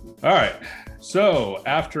 All right. So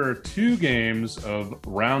after 2 games of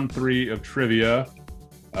round 3 of trivia,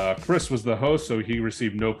 Chris was the host, so he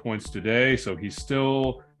received no points today. So he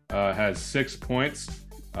still has 6 points,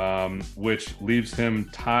 which leaves him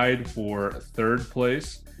tied for 3rd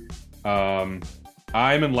place. I'm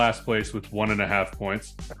in last place with 1.5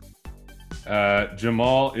 points.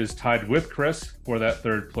 Jamal is tied with Chris for that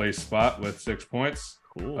 3rd place spot with 6 points.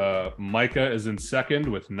 Cool. Micah is in 2nd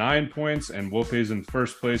with 9 points, and Wope is in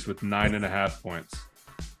 1st place with 9.5 points.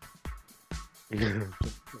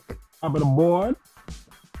 I'm on board.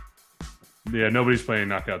 Yeah, nobody's playing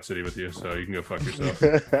Knockout City with you, so you can go fuck yourself.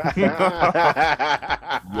 Your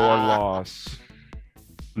loss.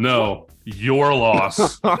 No, Your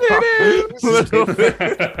loss.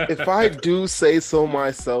 If I do say so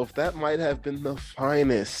myself, that might have been the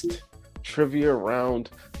finest trivia round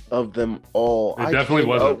of them all. It definitely came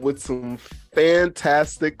wasn't. up with some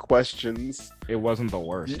fantastic questions. It wasn't the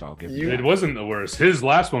worst. I'll give you. It wasn't the worst. His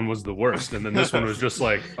last one was the worst, and then this one was just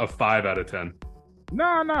like a 5 out of 10. No,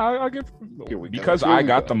 I'll give Here we go. because Here I we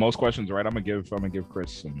got go. the most questions right. I'm gonna give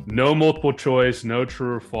Chris some. No multiple choice, no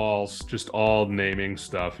true or false, just all naming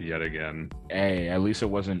stuff yet again. Hey, at least it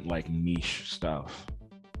wasn't like niche stuff,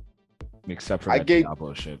 except for I that gave-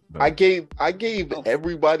 Diablo shit. but- I gave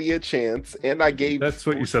everybody a chance, and I gave. That's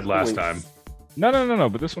what you said last time. No.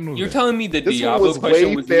 But this one was. You're good. telling me the This one Diablo was question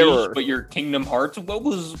way was fairer. niche, but your Kingdom Hearts, what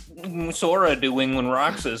was Sora doing when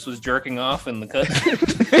Roxas was jerking off in the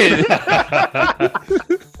cutscene?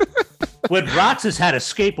 When Roxas had a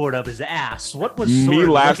skateboard up his ass, what was Me Sora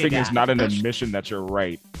laughing looking is at? not an admission that you're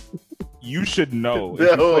right. You should know. If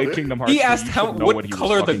you No. play Kingdom Hearts, He 2, asked you how should know what he was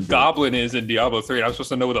color the fucking doing. goblin is in Diablo 3. And I was supposed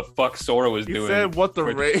to know what the fuck Sora was He doing. said what the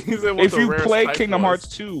he said what If the you rarest play type Kingdom was. Hearts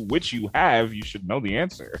 2, which you have, you should know the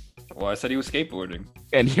answer. Well, I said he was skateboarding.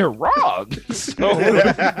 And you're wrong. So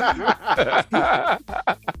I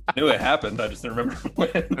knew it happened. I just didn't remember when.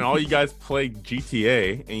 And all you guys played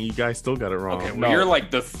GTA, and you guys still got it wrong. Okay, well, No. you're like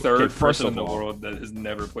the third Okay, first person of in the all- world that has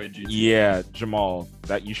never played GTA. yeah, Jamal,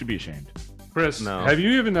 that you should be ashamed. Chris, No. have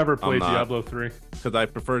you even ever played not. Diablo 3? Because I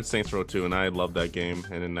preferred Saints Row 2, and I loved that game,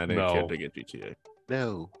 and then I didn't No. care to get GTA.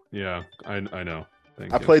 No, Yeah, I know.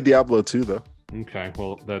 Thank I you. played Diablo 2 though. Okay,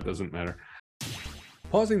 well, that doesn't matter.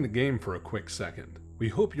 Pausing the game for a quick second. We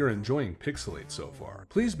hope you're enjoying Pixelate so far.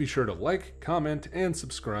 Please be sure to like, comment, and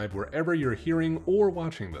subscribe wherever you're hearing or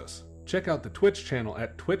watching this. Check out the Twitch channel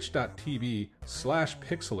at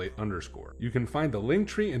twitch.tv/pixelate_. You can find the link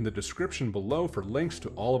tree in the description below for links to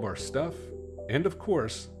all of our stuff. And of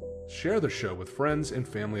course, share the show with friends and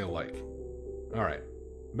family alike. Alright,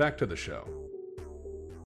 back to the show.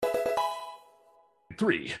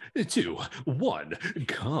 3, 2, 1,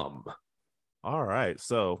 come. All right,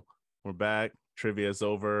 so we're back. Trivia's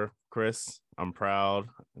over. Chris, I'm proud.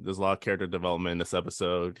 There's a lot of character development in this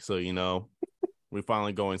episode, so we're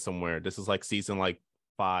finally going somewhere. This is like season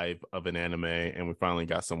 5 of an anime, and we finally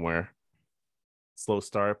got somewhere. Slow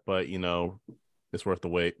start, but it's worth the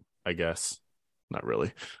wait, I guess. Not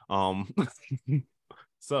really.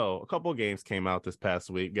 So a couple of games came out this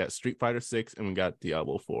past week. We got Street Fighter 6 and we got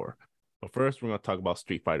Diablo 4. But first, we're going to talk about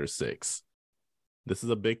Street Fighter 6. This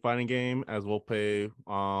is a big fighting game, as Wolpe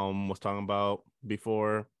was talking about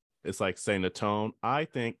before. It's like setting the tone. I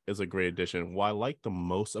think is a great addition. What I like the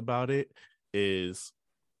most about it is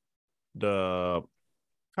the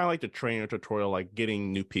kind of like the trainer tutorial, like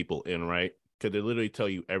getting new people in, right? Because they literally tell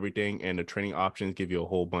you everything, and the training options give you a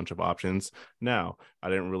whole bunch of options. Now,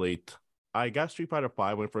 I got Street Fighter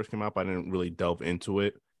 5 when it first came out, but I didn't really delve into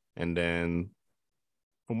it. And then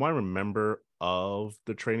from what I remember of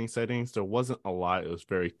the training settings, there wasn't a lot. It was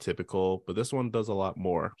very typical, but this one does a lot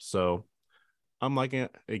more. So I'm liking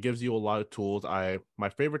it. It gives you a lot of tools. My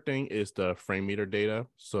favorite thing is the frame meter data.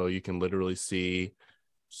 So you can literally see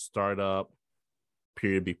startup,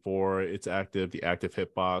 period before it's active, the active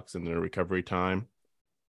hitbox, and the recovery time.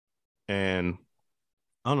 And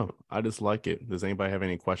I don't know. I just like it. Does anybody have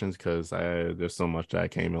any questions? Because there's so much that I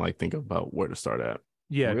can't even think about where to start at.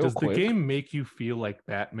 Yeah, Real does quick. the game make you feel like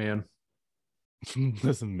Batman?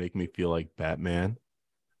 Doesn't make me feel like Batman.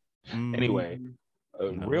 Anyway,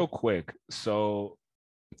 No. real quick. So,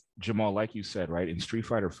 Jamal, like you said, right, in Street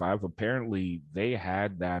Fighter 5, apparently they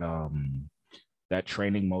had that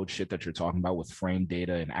training mode shit that you're talking about with frame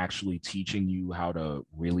data and actually teaching you how to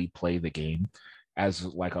really play the game as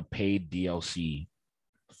like a paid DLC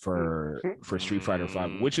for Street Fighter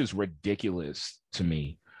 5, which is ridiculous to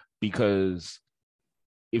me, because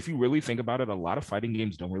if you really think about it, a lot of fighting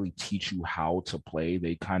games don't really teach you how to play.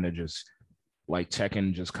 They kind of just, like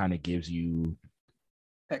Tekken just kind of gives you,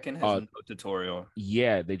 Tekken has no tutorial.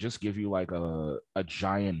 yeah, they just give you like a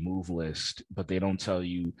giant move list, but they don't tell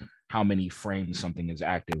you how many frames something is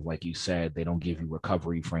active. Like you said, they don't give you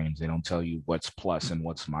recovery frames. They don't tell you what's plus and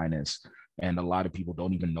what's minus. And a lot of people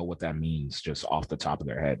don't even know what that means just off the top of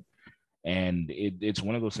their head. And it's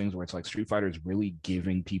one of those things where it's like Street Fighter is really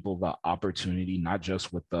giving people the opportunity, not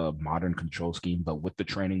just with the modern control scheme, but with the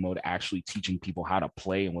training mode, actually teaching people how to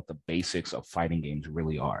play and what the basics of fighting games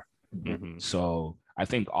really are. Mhm. So I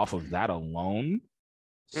think off of that alone,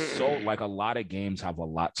 so like a lot of games have a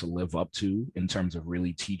lot to live up to in terms of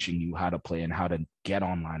really teaching you how to play and how to get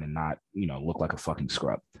online and not, look like a fucking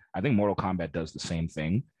scrub. I think Mortal Kombat does the same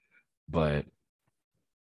thing, but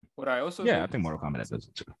What I also yeah, I think Mortal Kombat does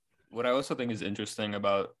it too. what I also think is interesting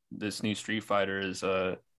about this new Street Fighter is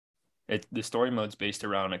The story mode's based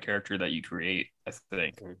around a character that you create, I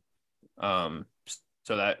think. Um,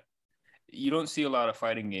 so that you don't see a lot of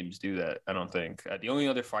fighting games do that, I don't think. The only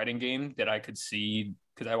other fighting game that I could see,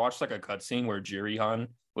 because I watched like a cutscene where Jirihan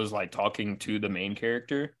was like talking to the main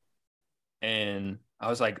character, and I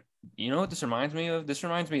was like, you know what this reminds me of? This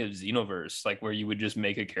reminds me of Xenoverse, like where you would just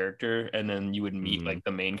make a character and then you would meet like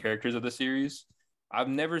the main characters of the series. I've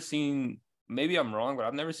never seen, maybe I'm wrong, but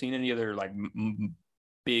I've never seen any other like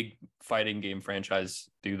big fighting game franchise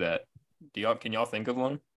do that. Can y'all think of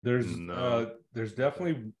one? There's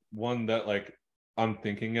definitely one that like I'm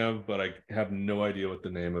thinking of, but I have no idea what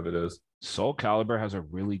the name of it is. Soul Calibur has a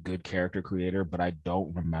really good character creator, but I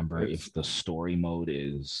don't remember if the story mode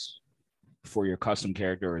is for your custom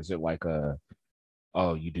character, or is it like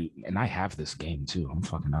you do? And I have this game too. I'm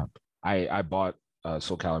fucking up. I bought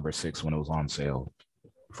Soul Calibur 6 when it was on sale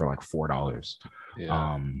for like $4.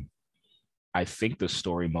 Yeah. I think the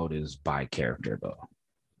story mode is by character though.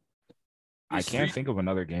 I can't think of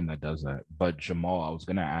another game that does that. But Jamal, I was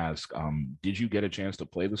gonna ask, did you get a chance to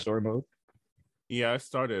play the story mode? Yeah, I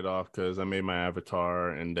started off because I made my avatar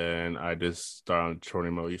and then I just started on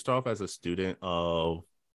story mode. You start off as a student of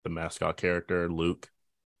the mascot character, Luke.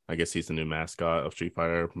 I guess he's the new mascot of Street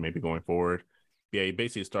Fighter, maybe going forward. Yeah, you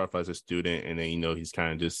basically start off as a student and then he's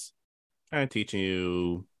kind of teaching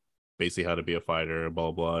you basically how to be a fighter,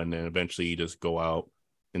 blah blah, and then eventually you just go out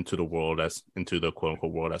into the quote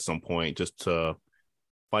unquote world at some point just to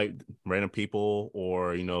fight random people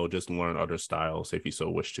or just learn other styles if you so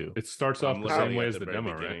wish to. It starts off the same way as the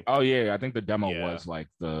demo, beginning. right? Oh yeah, I think the demo was like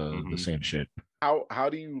the same shit. How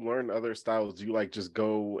do you learn other styles? Do you like just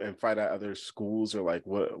go and fight at other schools, or like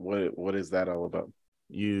what is that all about?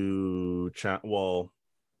 You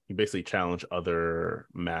basically challenge other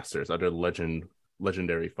masters, other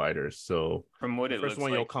legendary fighters. So from what the first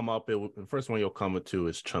one you'll come to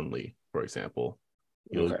is Chun-Li, for example.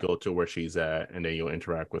 You'll go to where she's at, and then you'll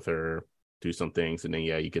interact with her, do some things, and then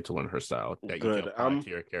you get to learn her style that you can apply to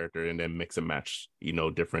your character, and then mix and match,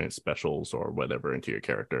 different specials or whatever into your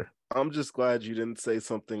character. I'm just glad you didn't say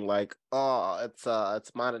something like, "Oh, it's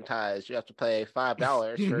monetized. You have to pay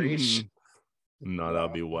 $5 for each." No, that'll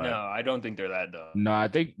be whack. No, I don't think they're that dumb. No, I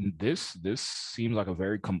think this seems like a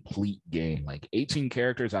very complete game. Like 18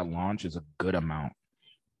 characters at launch is a good amount.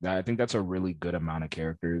 I think that's a really good amount of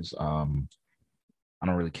characters. I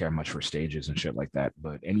don't really care much for stages and shit like that,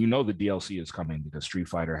 but the DLC is coming because Street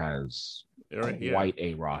Fighter has quite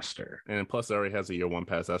a roster, and plus it already has a year one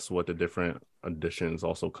pass. That's what the different editions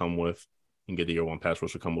also come with. You can get the year one pass,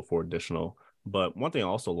 which will come with 4 additional. But one thing I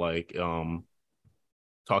also like,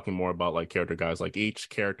 talking more about like character guides, like each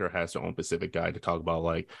character has their own specific guide to talk about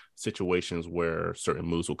like situations where certain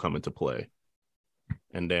moves will come into play.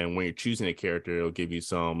 And then when you're choosing a character, it'll give you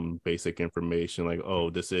some basic information like, oh,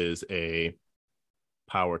 this is a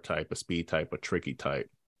power type, a speed type, a tricky type,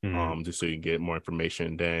 just so you can get more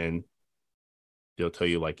information. Then they'll tell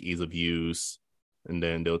you like ease of use, and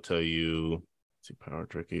then they'll tell you, power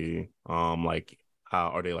tricky, like how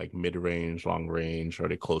are they, like mid-range, long range, are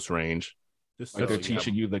they close range? Just like they're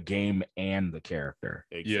teaching you the game and the character.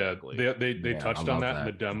 Exactly. Yeah, they touched on that in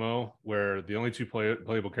the demo, where the only two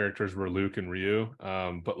playable characters were Luke and Ryu.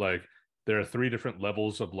 But like there are 3 different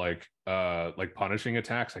levels of like punishing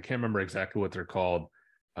attacks. I can't remember exactly what they're called.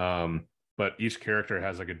 But each character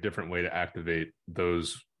has like a different way to activate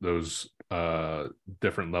those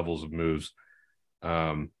different levels of moves.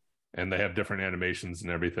 And they have different animations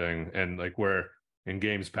and everything. And like where in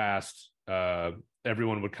games past,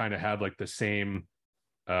 everyone would kind of have like the same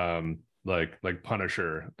like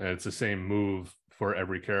Punisher, and it's the same move for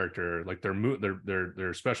every character. Like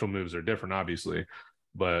their special moves are different, obviously,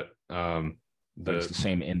 but it's the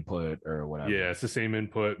same input or whatever. Yeah, it's the same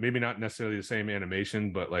input. Maybe not necessarily the same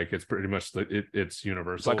animation, but like it's pretty much it's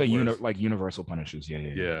universal. It's like universal punishes.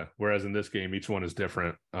 Yeah. Whereas in this game, each one is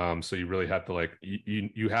different. So you really have to like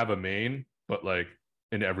you have a main, but like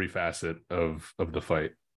in every facet of the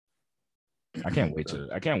fight. I can't wait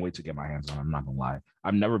to get my hands on it. I'm not gonna lie.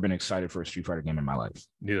 I've never been excited for a Street Fighter game in my life.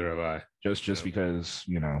 Neither have I. Just because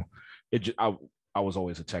I was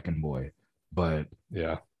always a Tekken boy, but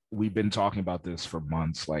yeah, we've been talking about this for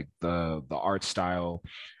months. Like the art style,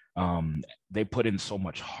 they put in so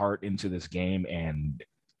much heart into this game, and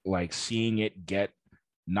like seeing it get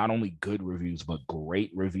not only good reviews but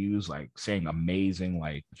great reviews, like saying amazing,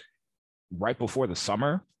 like right before the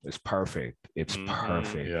summer is perfect. It's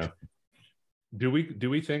perfect. Yeah. Do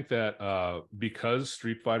we think that because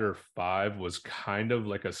Street Fighter V was kind of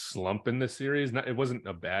like a slump in the series, it wasn't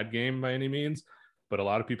a bad game by any means, but a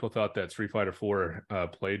lot of people thought that Street Fighter 4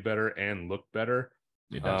 played better and looked better.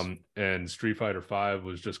 It does. And Street Fighter 5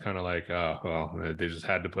 was just kind of like, they just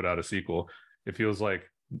had to put out a sequel. It feels like,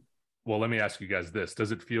 well, let me ask you guys this.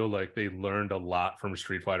 Does it feel like they learned a lot from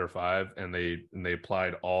Street Fighter 5 and they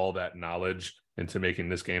applied all that knowledge into making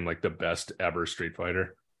this game like the best ever Street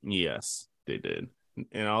Fighter? Yes, they did.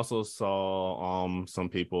 And I also saw some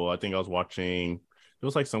people, I think I was watching, it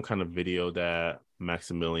was like some kind of video that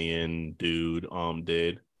Maximilian dude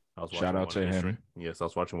did. I was Shout out to him. Yes, I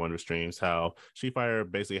was watching one of the streams how Street Fighter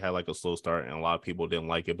basically had like a slow start and a lot of people didn't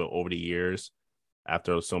like it, but over the years,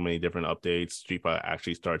 after so many different updates, Street Fighter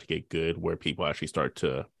actually started to get good where people actually start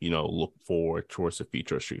to, look forward towards the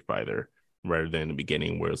future of Street Fighter rather than the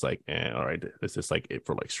beginning where it's like, all right, this is like it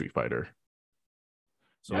for like Street Fighter.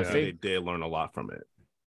 So I think they did learn a lot from it.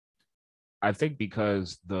 I think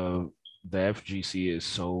because the FGC is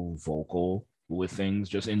so vocal with things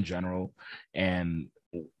just in general, and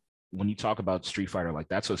when you talk about Street Fighter, like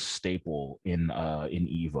that's a staple in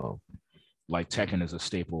Evo. Like Tekken is a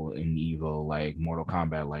staple in Evo, like Mortal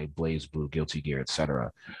Kombat, like Blaze Blue, Guilty Gear,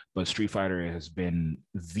 etc. But Street Fighter has been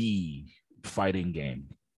the fighting game.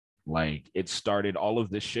 Like all of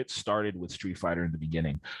this shit started with Street Fighter in the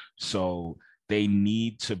beginning. So they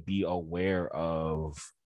need to be aware of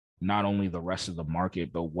not only the rest of the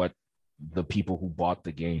market, but what the people who bought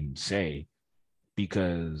the game say.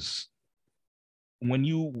 Because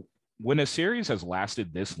when a series has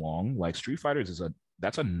lasted this long, like Street Fighters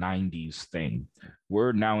that's a 90s thing.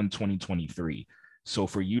 We're now in 2023. So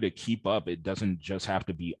for you to keep up, it doesn't just have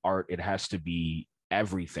to be art, it has to be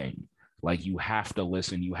everything. Like you have to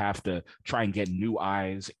listen, you have to try and get new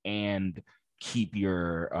eyes and keep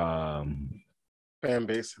your fan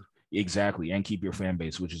base. Exactly, and keep your fan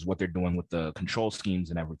base, which is what they're doing with the control schemes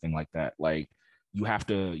and everything like that. Like you have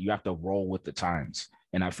to roll with the times.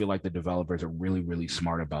 And I feel like the developers are really, really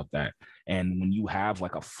smart about that. And when you have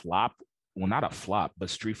like a flop, well, not a flop, but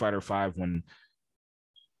Street Fighter 5, when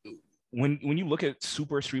you look at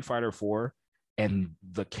Super Street Fighter 4 and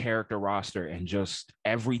the character roster and just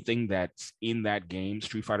everything that's in that game,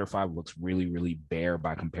 Street Fighter 5 looks really, really bare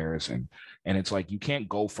by comparison. And it's like you can't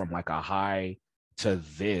go from like a high to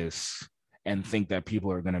this and think that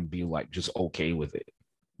people are going to be like just okay with it.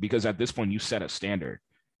 Because at this point you set a standard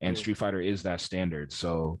and Street Fighter is that standard.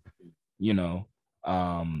 So,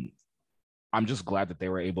 I'm just glad that they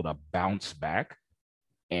were able to bounce back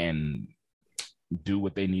and do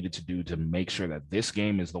what they needed to do to make sure that this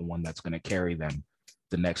game is the one that's going to carry them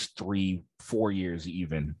the next 3-4 years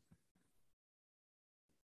even.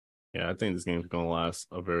 Yeah, I think this game's going to last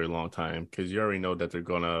a very long time because you already know that they're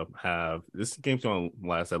going to have this game's going to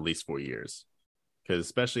last at least 4 years. Because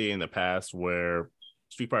especially in the past where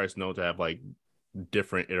Street Fighter is known to have like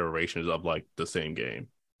different iterations of like the same game.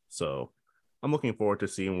 So I'm looking forward to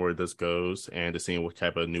seeing where this goes and to seeing what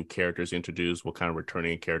type of new characters introduced, what kind of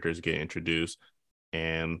returning characters get introduced,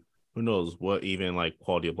 and who knows what even like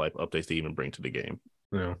quality of life updates they even bring to the game.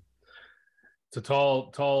 Yeah. It's a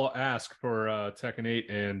tall ask for Tekken 8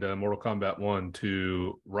 and Mortal Kombat 1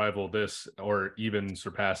 to rival this or even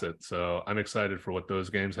surpass it. So I'm excited for what those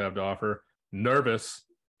games have to offer. Nervous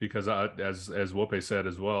because as Wope said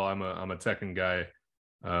as well, I'm a Tekken guy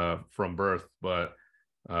from birth, but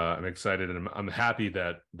I'm excited and I'm happy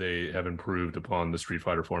that they have improved upon the Street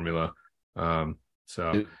Fighter formula.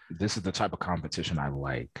 So this is the type of competition I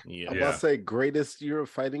like. I'm about to say greatest year of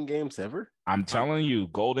fighting games ever. I'm telling you,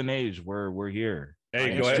 golden age. We're here.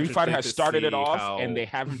 Hey, and Street Fighter has started it off, and they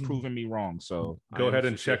haven't proven me wrong. So go ahead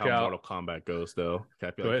and check out Mortal Kombat goes though.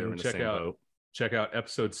 Go ahead and check out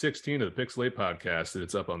episode 16 of the Pixelate podcast.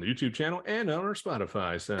 It's up on the YouTube channel and on our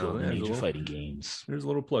Spotify. So golden age of fighting games. There's a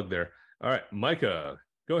little plug there. All right, Micah,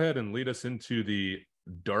 go ahead and lead us into the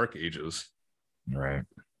dark ages. All right.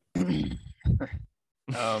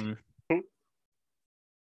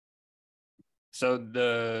 So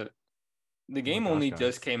the game only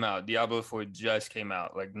just came out. Diablo 4 just came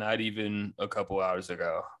out, like not even a couple hours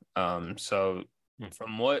ago. So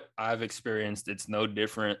from what I've experienced, it's no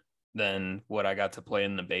different than what I got to play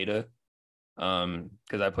in the beta.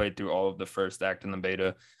 Because I played through all of the first act in the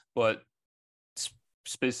beta, but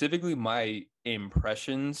specifically my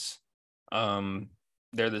impressions,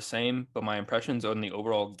 they're the same, but my impressions on the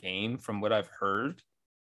overall game from what I've heard,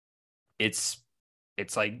 it's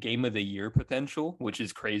like game of the year potential, which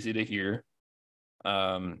is crazy to hear.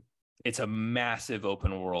 It's a massive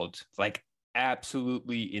open world, like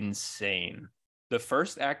absolutely insane. The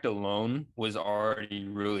first act alone was already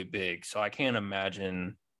really big, so I can't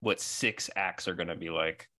imagine what 6 acts are going to be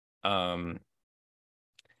like.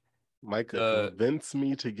 Micah, convince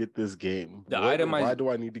me to get this game. Why do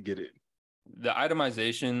I need to get it? The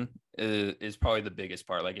itemization is probably the biggest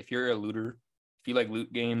part. Like if you're a looter, if you like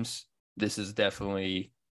loot games, this is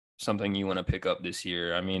definitely something you want to pick up this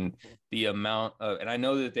year. I mean, the amount of, and I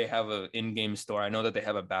know that they have an in-game store. I know that they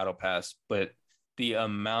have a battle pass, but the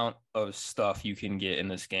amount of stuff you can get in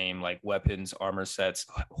this game, like weapons, armor sets,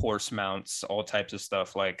 horse mounts, all types of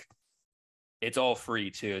stuff, like it's all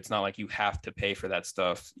free too. It's not like you have to pay for that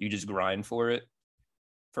stuff. You just grind for it.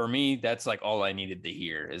 For me, that's like all I needed to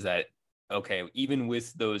hear is that, okay, even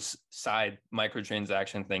with those side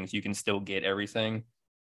microtransaction things, you can still get everything.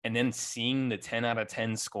 And then seeing the 10 out of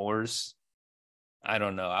 10 scores, I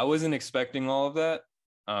don't know. I wasn't expecting all of that.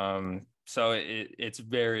 So it's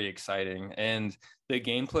very exciting. And the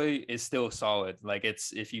gameplay is still solid. Like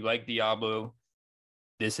it's, if you like Diablo,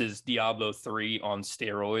 this is Diablo 3 on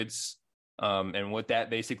steroids. And what that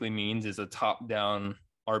basically means is a top-down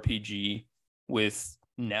RPG with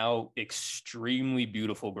now extremely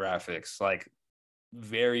beautiful graphics, like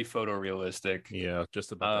very photorealistic. Yeah,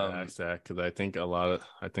 just about to ask that because I think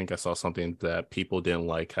I saw something that people didn't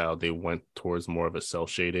like how they went towards more of a cell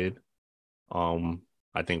shaded.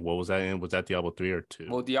 I think what was that in? Was that Diablo 3 or 2?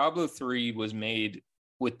 Well, Diablo 3 was made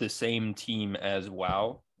with the same team as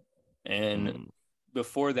WoW, and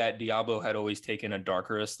before that, Diablo had always taken a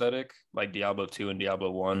darker aesthetic, like Diablo 2 and Diablo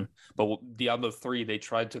 1. But Diablo 3, they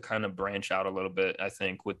tried to kind of branch out a little bit, I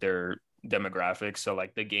think, with their demographics. So,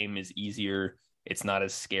 like, the game is easier. It's not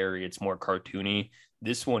as scary. It's more cartoony.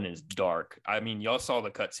 This one is dark. I mean, y'all saw the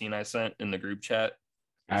cutscene I sent in the group chat.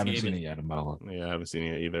 I haven't seen it yet, Yeah, I haven't seen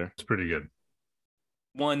it either. It's pretty good.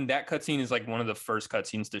 One, that cutscene is like one of the first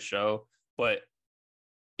cutscenes to show, but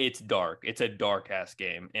it's dark. It's a dark ass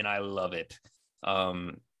game, and I love it.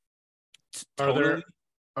 Are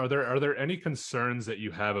there any concerns that you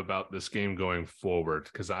have about this game going forward?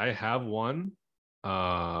 Because I have one.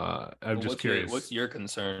 I'm just curious. What's your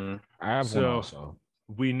concern? I have one also.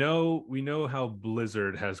 We know how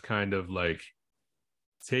Blizzard has kind of like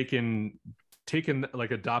taken like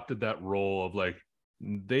adopted that role of like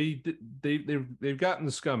they've gotten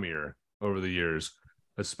scummier over the years,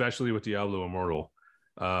 especially with Diablo Immortal.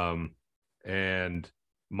 And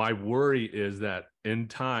my worry is that in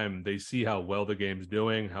time they see how well the game's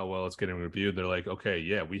doing, how well it's getting reviewed. They're like, okay,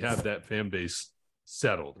 yeah, we have that fan base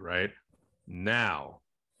settled, right? Now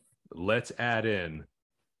let's add in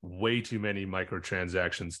way too many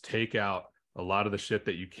microtransactions, take out a lot of the shit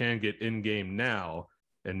that you can get in game now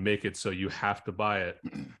and make it so you have to buy it,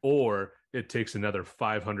 or it takes another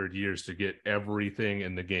 500 years to get everything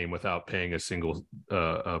in the game without paying a single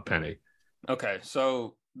penny. Okay,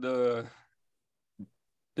 so the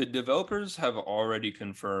developers have already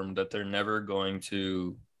confirmed that they're never going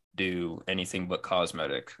to do anything but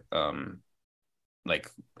cosmetic, like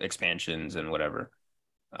expansions and whatever,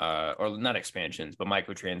 or not expansions, but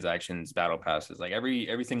microtransactions, battle passes. Like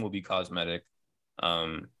everything will be cosmetic.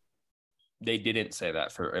 They didn't say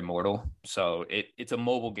that for Immortal, so it's a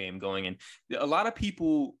mobile game going in. A lot of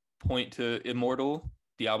people point to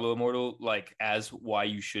Diablo Immortal, like as why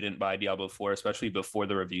you shouldn't buy Diablo 4, especially before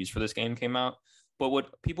the reviews for this game came out. But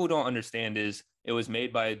what people don't understand is it was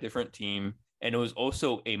made by a different team, and it was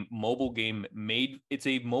also a mobile game made. It's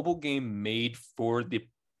a mobile game made for the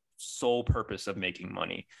sole purpose of making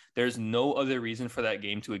money. There's no other reason for that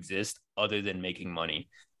game to exist other than making money.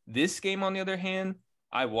 This game, on the other hand,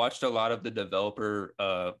 I watched a lot of the developer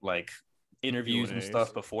like interviews Q&As. and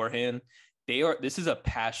stuff beforehand. This is a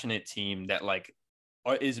passionate team that like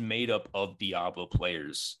is made up of Diablo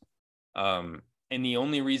players. And the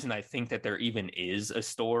only reason I think that there even is a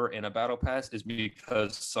store and a battle pass is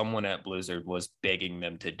because someone at Blizzard was begging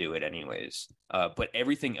them to do it anyways. But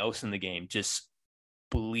everything else in the game just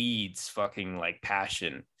bleeds fucking like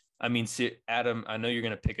passion. I mean, Adam, I know you're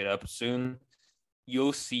going to pick it up soon.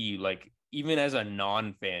 You'll see, like, even as a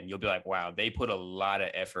non-fan, you'll be like, wow, they put a lot of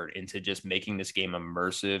effort into just making this game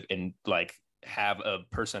immersive and like have a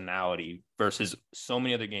personality versus so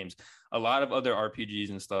many other games. A lot of other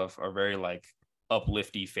RPGs and stuff are very like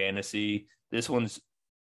uplifty fantasy. This one's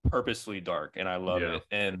purposely dark, and I love it.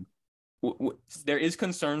 And there is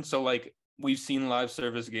concern. So like we've seen live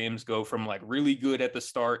service games go from like really good at the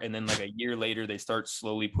start, and then like a year later they start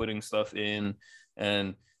slowly putting stuff in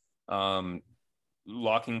and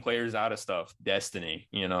locking players out of stuff. Destiny,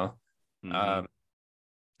 you know.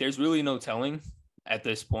 There's really no telling at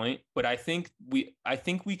this point, but I think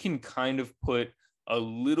we can kind of put a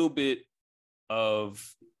little bit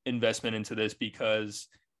of investment into this because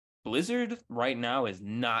Blizzard right now is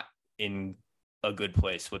not in a good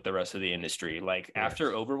place with the rest of the industry. Like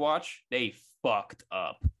after Overwatch, they fucked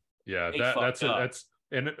up. Yeah, that's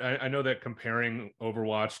and I know that comparing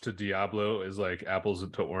Overwatch to Diablo is like apples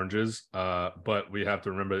to oranges, but we have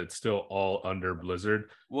to remember it's still all under Blizzard.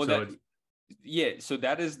 Well, so Yeah, so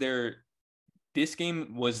that is their. This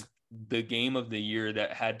game was the game of the year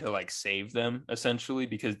that had to like save them essentially,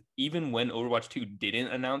 because even when Overwatch 2 didn't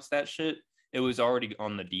announce that shit, it was already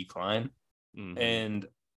on the decline. And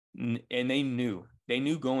they knew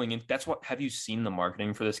going in. That's what, have you seen the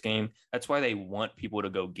marketing for this game? That's why they want people to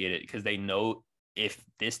go get it, because they know if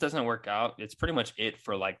this doesn't work out, it's pretty much it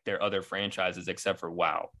for like their other franchises except for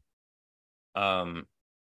WoW.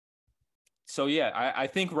 So yeah, I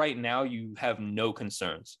think right now you have no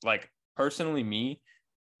concerns. Like personally, me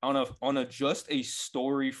on a just a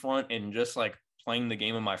story front and just like playing the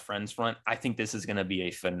game on my friends front, I think this is going to be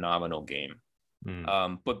a phenomenal game.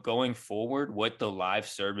 But going forward, what the live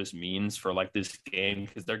service means for like this game,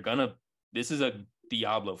 because this is a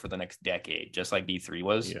Diablo for the next decade, just like D3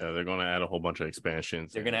 was. Yeah, they're gonna add a whole bunch of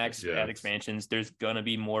expansions. They're gonna add expansions. There's gonna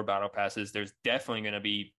be more battle passes. There's definitely gonna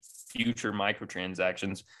be future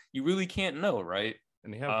microtransactions. You really can't know, right?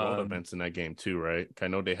 And they have world events in that game too, right? I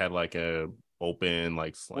know they had like a open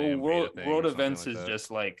like slam. World events is just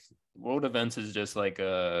like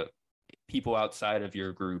people outside of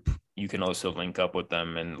your group. You can also link up with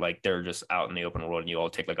them, and like they're just out in the open world, and you all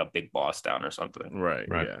take like a big boss down or something. Right.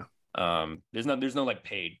 Yeah. There's no like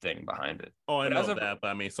paid thing behind it. Oh, I know that, but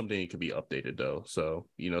I mean something that could be updated though. So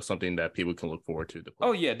something that people can look forward to.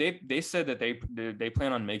 Oh yeah, they said that they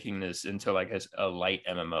plan on making this into like a light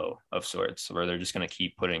MMO of sorts, where they're just gonna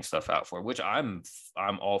keep putting stuff out for, which I'm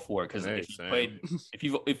all for, because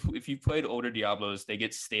if you've played older Diablos, they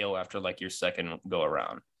get stale after like your second go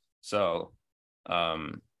around. So,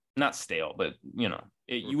 not stale, but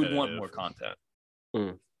you would want more content.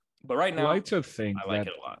 But right now, I like to think I like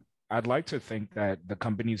it a lot. I'd like to think that the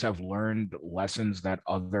companies have learned lessons that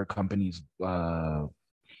other companies,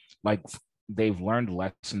 like they've learned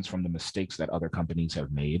lessons from the mistakes that other companies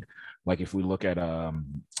have made. Like if we look at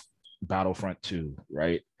Battlefront 2,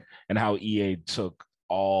 right? And how EA took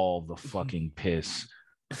all the fucking piss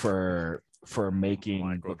for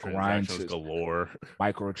making the grind galore,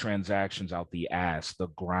 microtransactions out the ass. The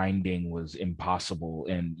grinding was impossible.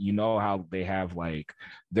 And you know how they have like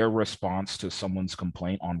their response to someone's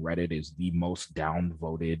complaint on Reddit is the most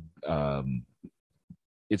downvoted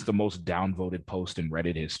it's the most downvoted post in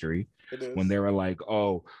Reddit history, when they were like,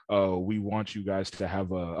 oh, we want you guys to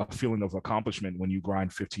have a feeling of accomplishment when you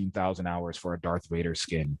grind 15,000 hours for a Darth Vader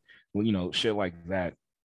skin. Well, shit like that.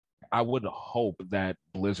 I would hope that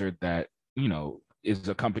Blizzard, that is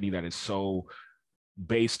a company that is so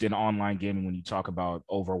based in online gaming, when you talk about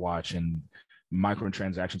Overwatch and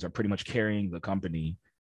microtransactions are pretty much carrying the company.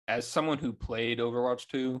 As someone who played Overwatch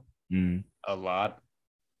 2 a lot,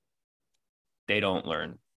 they don't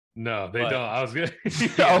learn. No, they don't. I was good.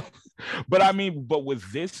 But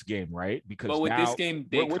with this game, right? Because this game,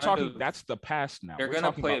 we're talking, that's the past now. They're going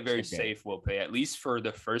to play it very safe, will pay, at least for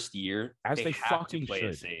the first year. As they fucking play should.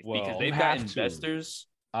 It safe, because they've got investors.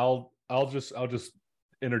 I'll just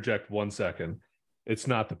interject 1 second. It's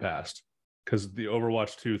not the past, because the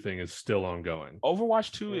Overwatch 2 thing is still ongoing.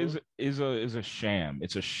 Overwatch 2 is a sham.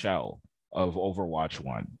 It's a shell of Overwatch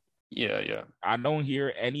 1. Yeah. I don't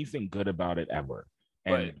hear anything good about it ever.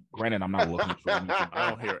 And granted, I'm not looking for anything. I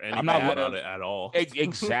don't hear anything about it at all.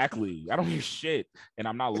 Exactly. I don't hear shit. And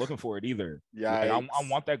I'm not looking for it either. Yeah. Like, I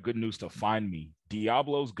want that good news to find me.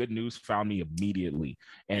 Diablo's good news found me immediately.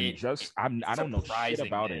 And I don't know shit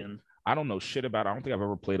about it. I don't know shit about it. I don't think I've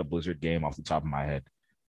ever played a Blizzard game off the top of my head.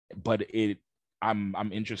 But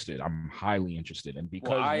I'm interested. I'm highly interested. And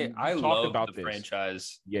because I love about the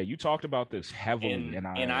franchise. Yeah, you talked about this heavily.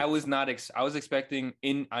 And I was not I was expecting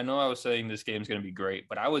I know I was saying this game's going to be great,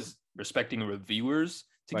 but I was respecting reviewers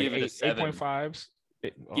to give it a 7. 8.5s.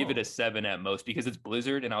 Give it a 7 at most, because it's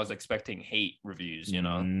Blizzard and I was expecting hate reviews,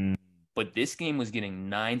 But this game was getting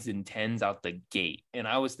 9s and 10s out the gate. And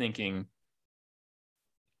I was thinking,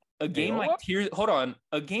 a game like Tears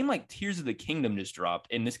of the Kingdom just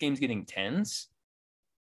dropped, and this game's getting 10s.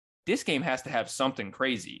 This game has to have something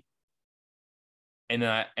crazy. And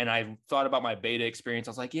I thought about my beta experience.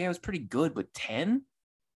 I was like, yeah, it was pretty good, but 10?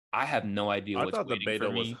 I have no idea what's waiting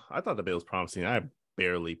for me. I thought the beta was promising. I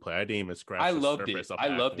barely played. I didn't even scratch the surface of I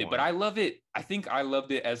loved it, but I love it. I think I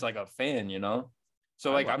loved it as like a fan,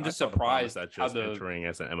 So I'm just surprised that just entering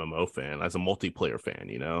as an MMO fan, as a multiplayer fan,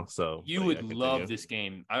 So you would love this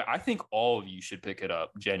game. I think all of you should pick it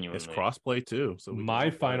up. Genuinely, it's crossplay too. So my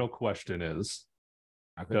final question is: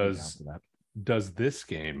 Does this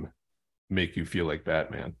game make you feel like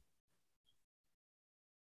Batman?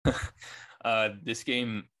 This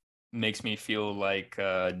game makes me feel like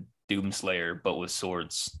Doomslayer, but with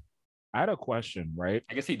swords. I had a question, right?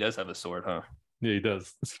 I guess he does have a sword, huh? Yeah, he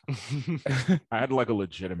does. I had like a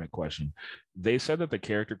legitimate question. They said that the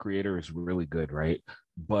character creator is really good, right?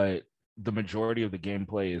 But the majority of the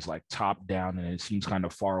gameplay is like top down and it seems kind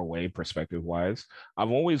of far away perspective wise. I've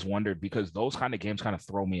always wondered because those kind of games kind of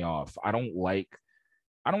throw me off. I don't want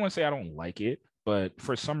to say I don't like it, but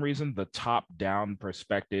for some reason, the top down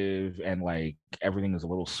perspective and like everything is a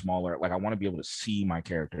little smaller. Like I want to be able to see my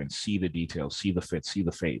character and see the details, see the fit, see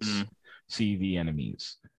the face, see the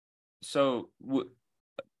enemies. So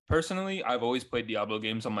personally, I've always played Diablo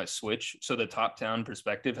games on my Switch, so the top-down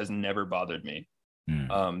perspective has never bothered me.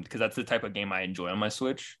 Because that's the type of game I enjoy on my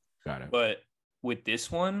Switch. Got it. But with this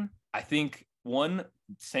one, I think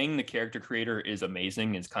saying the character creator is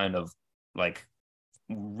amazing is kind of like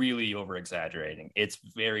really over exaggerating. It's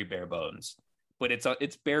very bare bones, but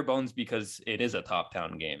it's bare bones because it is a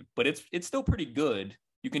top-down game. But it's still pretty good.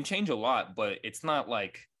 You can change a lot, but it's not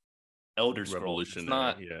like Elder Scrolls. It's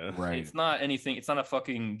not right. It's not anything. It's not a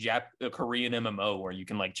fucking a Korean MMO where you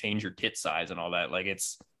can like change your kit size and all that. Like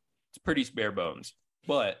it's pretty bare bones.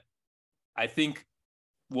 But I think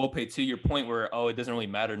Wolpe, to your point where it doesn't really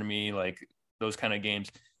matter to me, like those kind of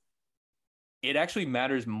games. It actually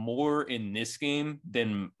matters more in this game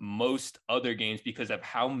than most other games because of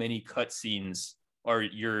how many cutscenes are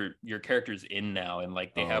your characters in now, and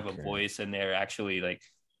like they have a voice and they're actually like.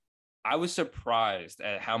 I was surprised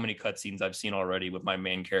at how many cutscenes I've seen already with my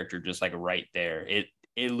main character just like right there.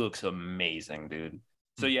 It looks amazing, dude.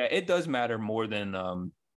 So yeah, it does matter more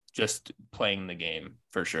than just playing the game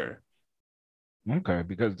for sure. Okay,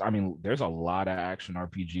 because I mean, there's a lot of action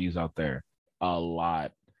RPGs out there, a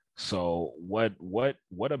lot. So what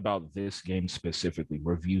about this game specifically,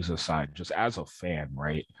 reviews aside, just as a fan,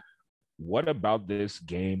 right? What about this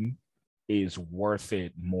game is worth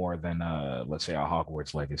it more than let's say a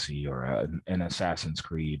Hogwarts Legacy or an Assassin's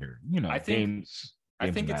Creed or I think games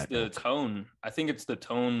it's the tone. I think it's the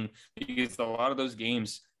tone because a lot of those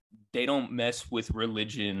games they don't mess with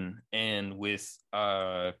religion and with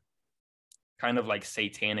kind of like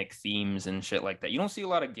satanic themes and shit like that. You don't see a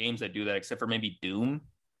lot of games that do that except for maybe Doom.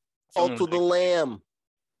 Cult of the Lamb.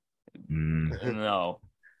 No.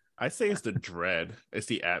 I say it's the dread. It's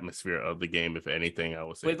the atmosphere of the game, if anything, I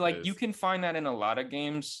would say. But like you can find that in a lot of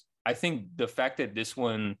games. I think the fact that this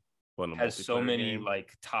one has so many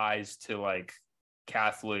like ties to like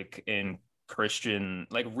Catholic and Christian,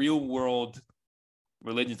 like real world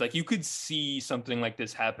religions. Like you could see something like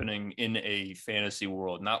this happening in a fantasy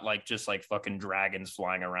world, not like just like fucking dragons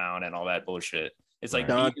flying around and all that bullshit. It's like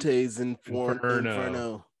Dante's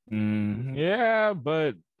Inferno. Yeah,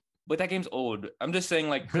 but that game's old. I'm just saying,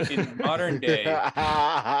 like in modern day, not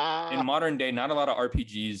a lot of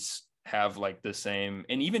RPGs have like the same,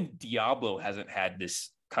 and even Diablo hasn't had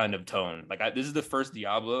this kind of tone. Like this is the first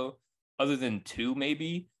Diablo, other than 2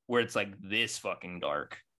 maybe, where it's like this fucking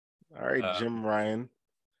dark. All right, Jim Ryan.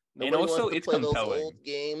 And also, it's compelling. Those old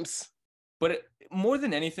games. But more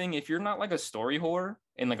than anything, if you're not like a story whore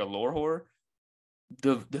and like a lore whore,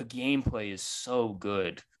 the gameplay is so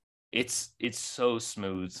good. It's so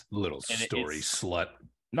smooth. Little story slut.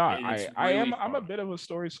 No, I'm a bit of a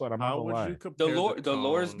story slut. I'm not gonna lie. The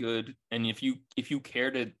lore is good, and if you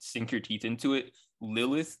care to sink your teeth into it,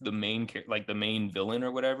 Lilith, the main villain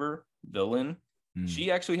or whatever she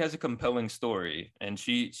actually has a compelling story, and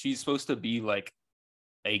she's supposed to be like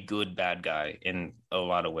a good bad guy in a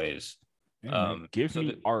lot of ways. Give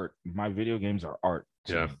me art. My video games are art.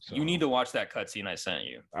 Yeah, so. You need to watch that cutscene I sent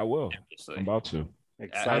you. I will. I'm about to.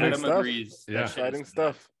 Exciting stuff. Agrees. Yeah. Exciting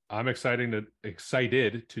stuff. I'm excited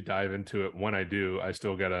to dive into it. When I do, I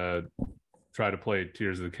still gotta try to play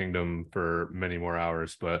Tears of the Kingdom for many more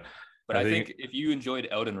hours. But I think if you enjoyed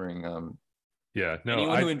Elden Ring,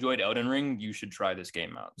 anyone who enjoyed Elden Ring, you should try this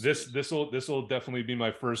game out. This will definitely be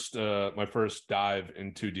my first dive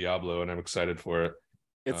into Diablo, and I'm excited for it.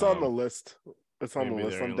 It's on the list. It's on the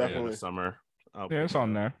list. I'm definitely summer. Yeah, it's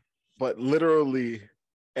on there. But literally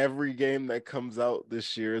every game that comes out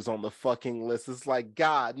this year is on the fucking list. It's like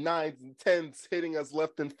God, 9s and 10s hitting us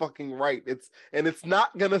left and fucking right. It's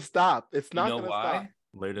not gonna stop. It's not gonna stop.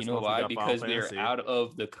 Latest you know why? Because they're out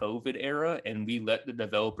of the COVID era, and we let the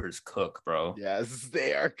developers cook, bro. Yes,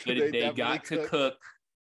 they are. They got to cook.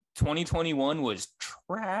 2021 was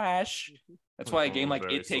trash. That's why a game like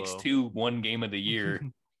It Takes Two won Game of the Year.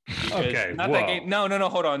 Okay, that game. No,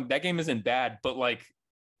 hold on. That game isn't bad, but like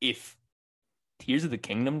if Tears of the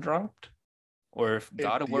Kingdom dropped, or if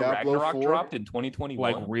God of War Ragnarok dropped in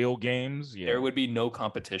 2021, like real games, there would be no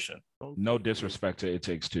competition. No disrespect to It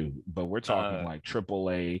Takes Two, but we're talking like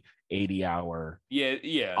AAA 80-hour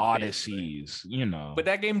odysseys, But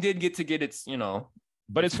that game did get its,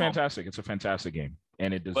 But it's fantastic. It's a fantastic game.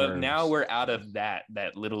 and it deserves. But now we're out of that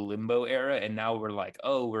little limbo era, and now we're like,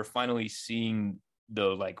 oh, we're finally seeing the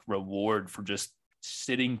like reward for just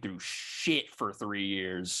sitting through shit for 3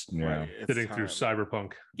 years. Yeah. Sitting through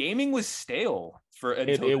Cyberpunk. Gaming was stale for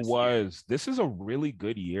until It this was. year. This is a really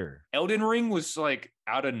good year. Elden Ring was like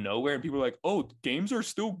out of nowhere, and people were like, "Oh, games are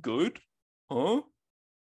still good, huh?"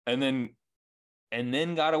 And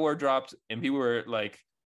then God of War dropped, and people were like,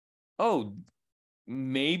 "Oh,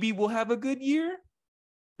 maybe we'll have a good year."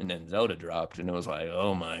 And then Zelda dropped, and it was like,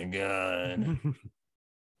 "Oh my god."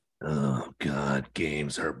 Oh God,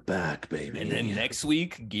 games are back, baby. And then next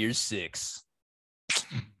week, Gears 6.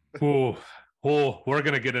 We're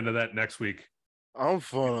gonna get into that next week. I'm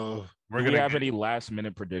fun. Do we have any last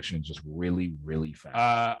minute predictions? Just really, really fast.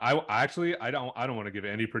 I don't want to give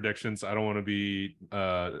any predictions. I don't want to be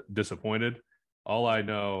disappointed. All I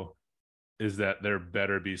know is that there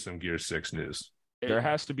better be some Gear 6 news. There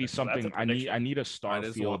has to be That's something. a I need a I just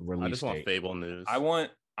Starfield release I just want date. Fable news.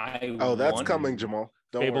 That's coming, Jamal.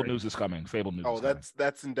 Don't Fable worry. news is coming. Fable news. Oh, is coming.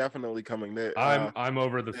 that's indefinitely coming. I'm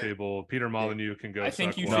over the Fable. Peter Molyneux can go. I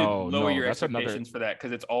think you should No, lower your that's expectations for that,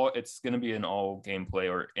 because it's going to be an all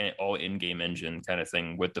gameplay or all in-game engine kind of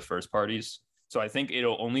thing with the first parties. So I think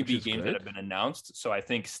it'll only be Which is games good. that have been announced. So I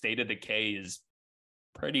think State of Decay is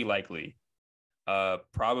pretty likely.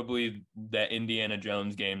 Probably that Indiana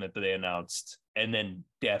Jones game that they announced, and then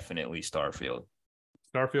definitely Starfield.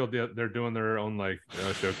 Starfield, they're doing their own like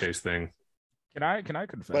showcase thing. Can I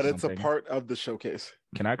confess? but it's something? a part of the showcase.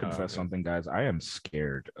 Can I confess Okay. something, guys? I am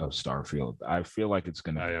scared of Starfield. I feel like it's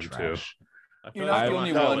going I to am be too. trash. I You're feel not like the I'm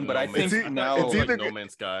only going one, with but I No think Man's- now it's like either- No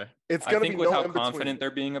Man's Sky. It's I gonna think be with no how in between. confident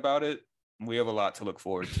they're being about it, we have a lot to look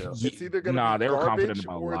forward to. It's either gonna Nah, be they were garbage confident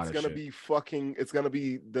about a or lot it's of gonna shit. be fucking. It's gonna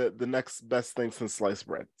be the next best thing since sliced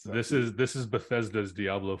bread. So. This is Bethesda's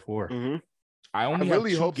Diablo 4. Mhm. I only I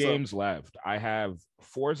really have two hope so. games left. I have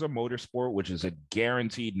Forza Motorsport, which is a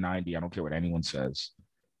guaranteed 90. I don't care what anyone says.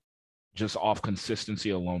 Just off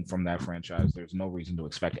consistency alone from that franchise, there's no reason to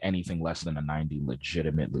expect anything less than a 90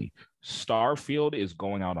 legitimately. Starfield is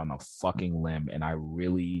going out on a fucking limb, and I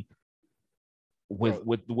really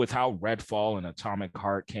with how Redfall and Atomic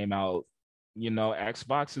Heart came out,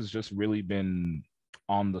 Xbox has just really been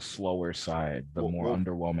on the slower side, the more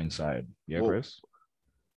underwhelming side. Yeah, Chris?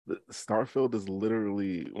 Starfield is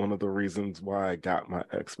literally one of the reasons why I got my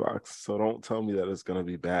Xbox. So don't tell me that it's gonna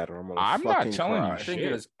be bad, or I'm not fucking telling you cry.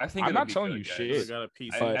 shit. I think I'm it'll not be telling good, you guys. shit. I got a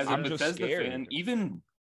piece. But As a I'm just Bethesda scared. fan,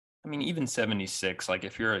 even 76, like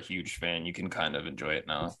if you're a huge fan, you can kind of enjoy it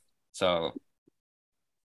now. So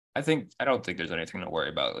I don't think there's anything to worry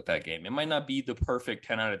about with that game. It might not be the perfect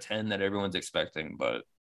 10 out of 10 that everyone's expecting, but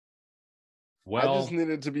I just need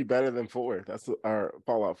it to be better than 4. That's our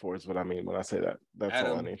Fallout 4 is what I mean when I say that. That's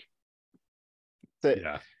all I Adam. need.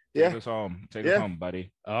 Yeah. Take us home. Take us home,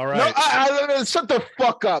 buddy. All No, right. I shut the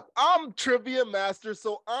fuck up. I'm Trivia Master,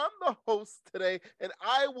 so I'm the host today, and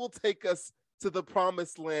I will take us to the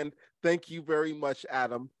promised land. Thank you very much,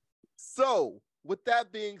 Adam. So, with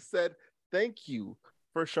that being said, thank you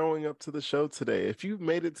for showing up to the show today. If you've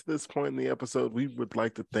made it to this point in the episode, we would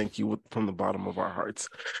like to thank you from the bottom of our hearts.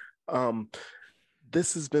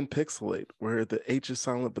 This has been Pixelate, where the H is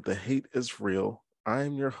silent, but the hate is real.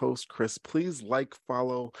 I'm your host, Chris. Please like,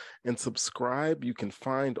 follow, and subscribe. You can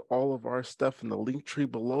find all of our stuff in the link tree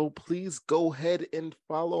below. Please go ahead and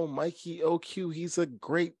follow Mikey OQ. He's a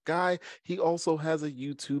great guy. He also has a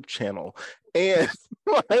YouTube channel. And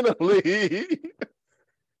finally,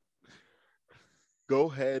 go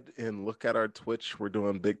ahead and look at our Twitch. We're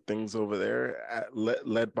doing big things over there,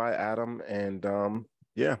 led by Adam. And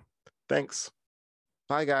yeah, thanks.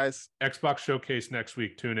 Bye, guys. Xbox Showcase next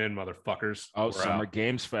week. Tune in, motherfuckers. Oh, We're Summer out.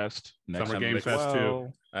 Games Fest. Summer Games Fest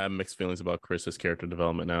too. I have mixed feelings about Chris's character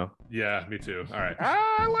development now. Yeah, me too. All right.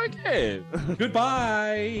 I like it.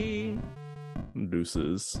 Goodbye.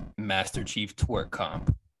 Deuces. Master Chief twerk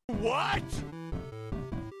comp. What?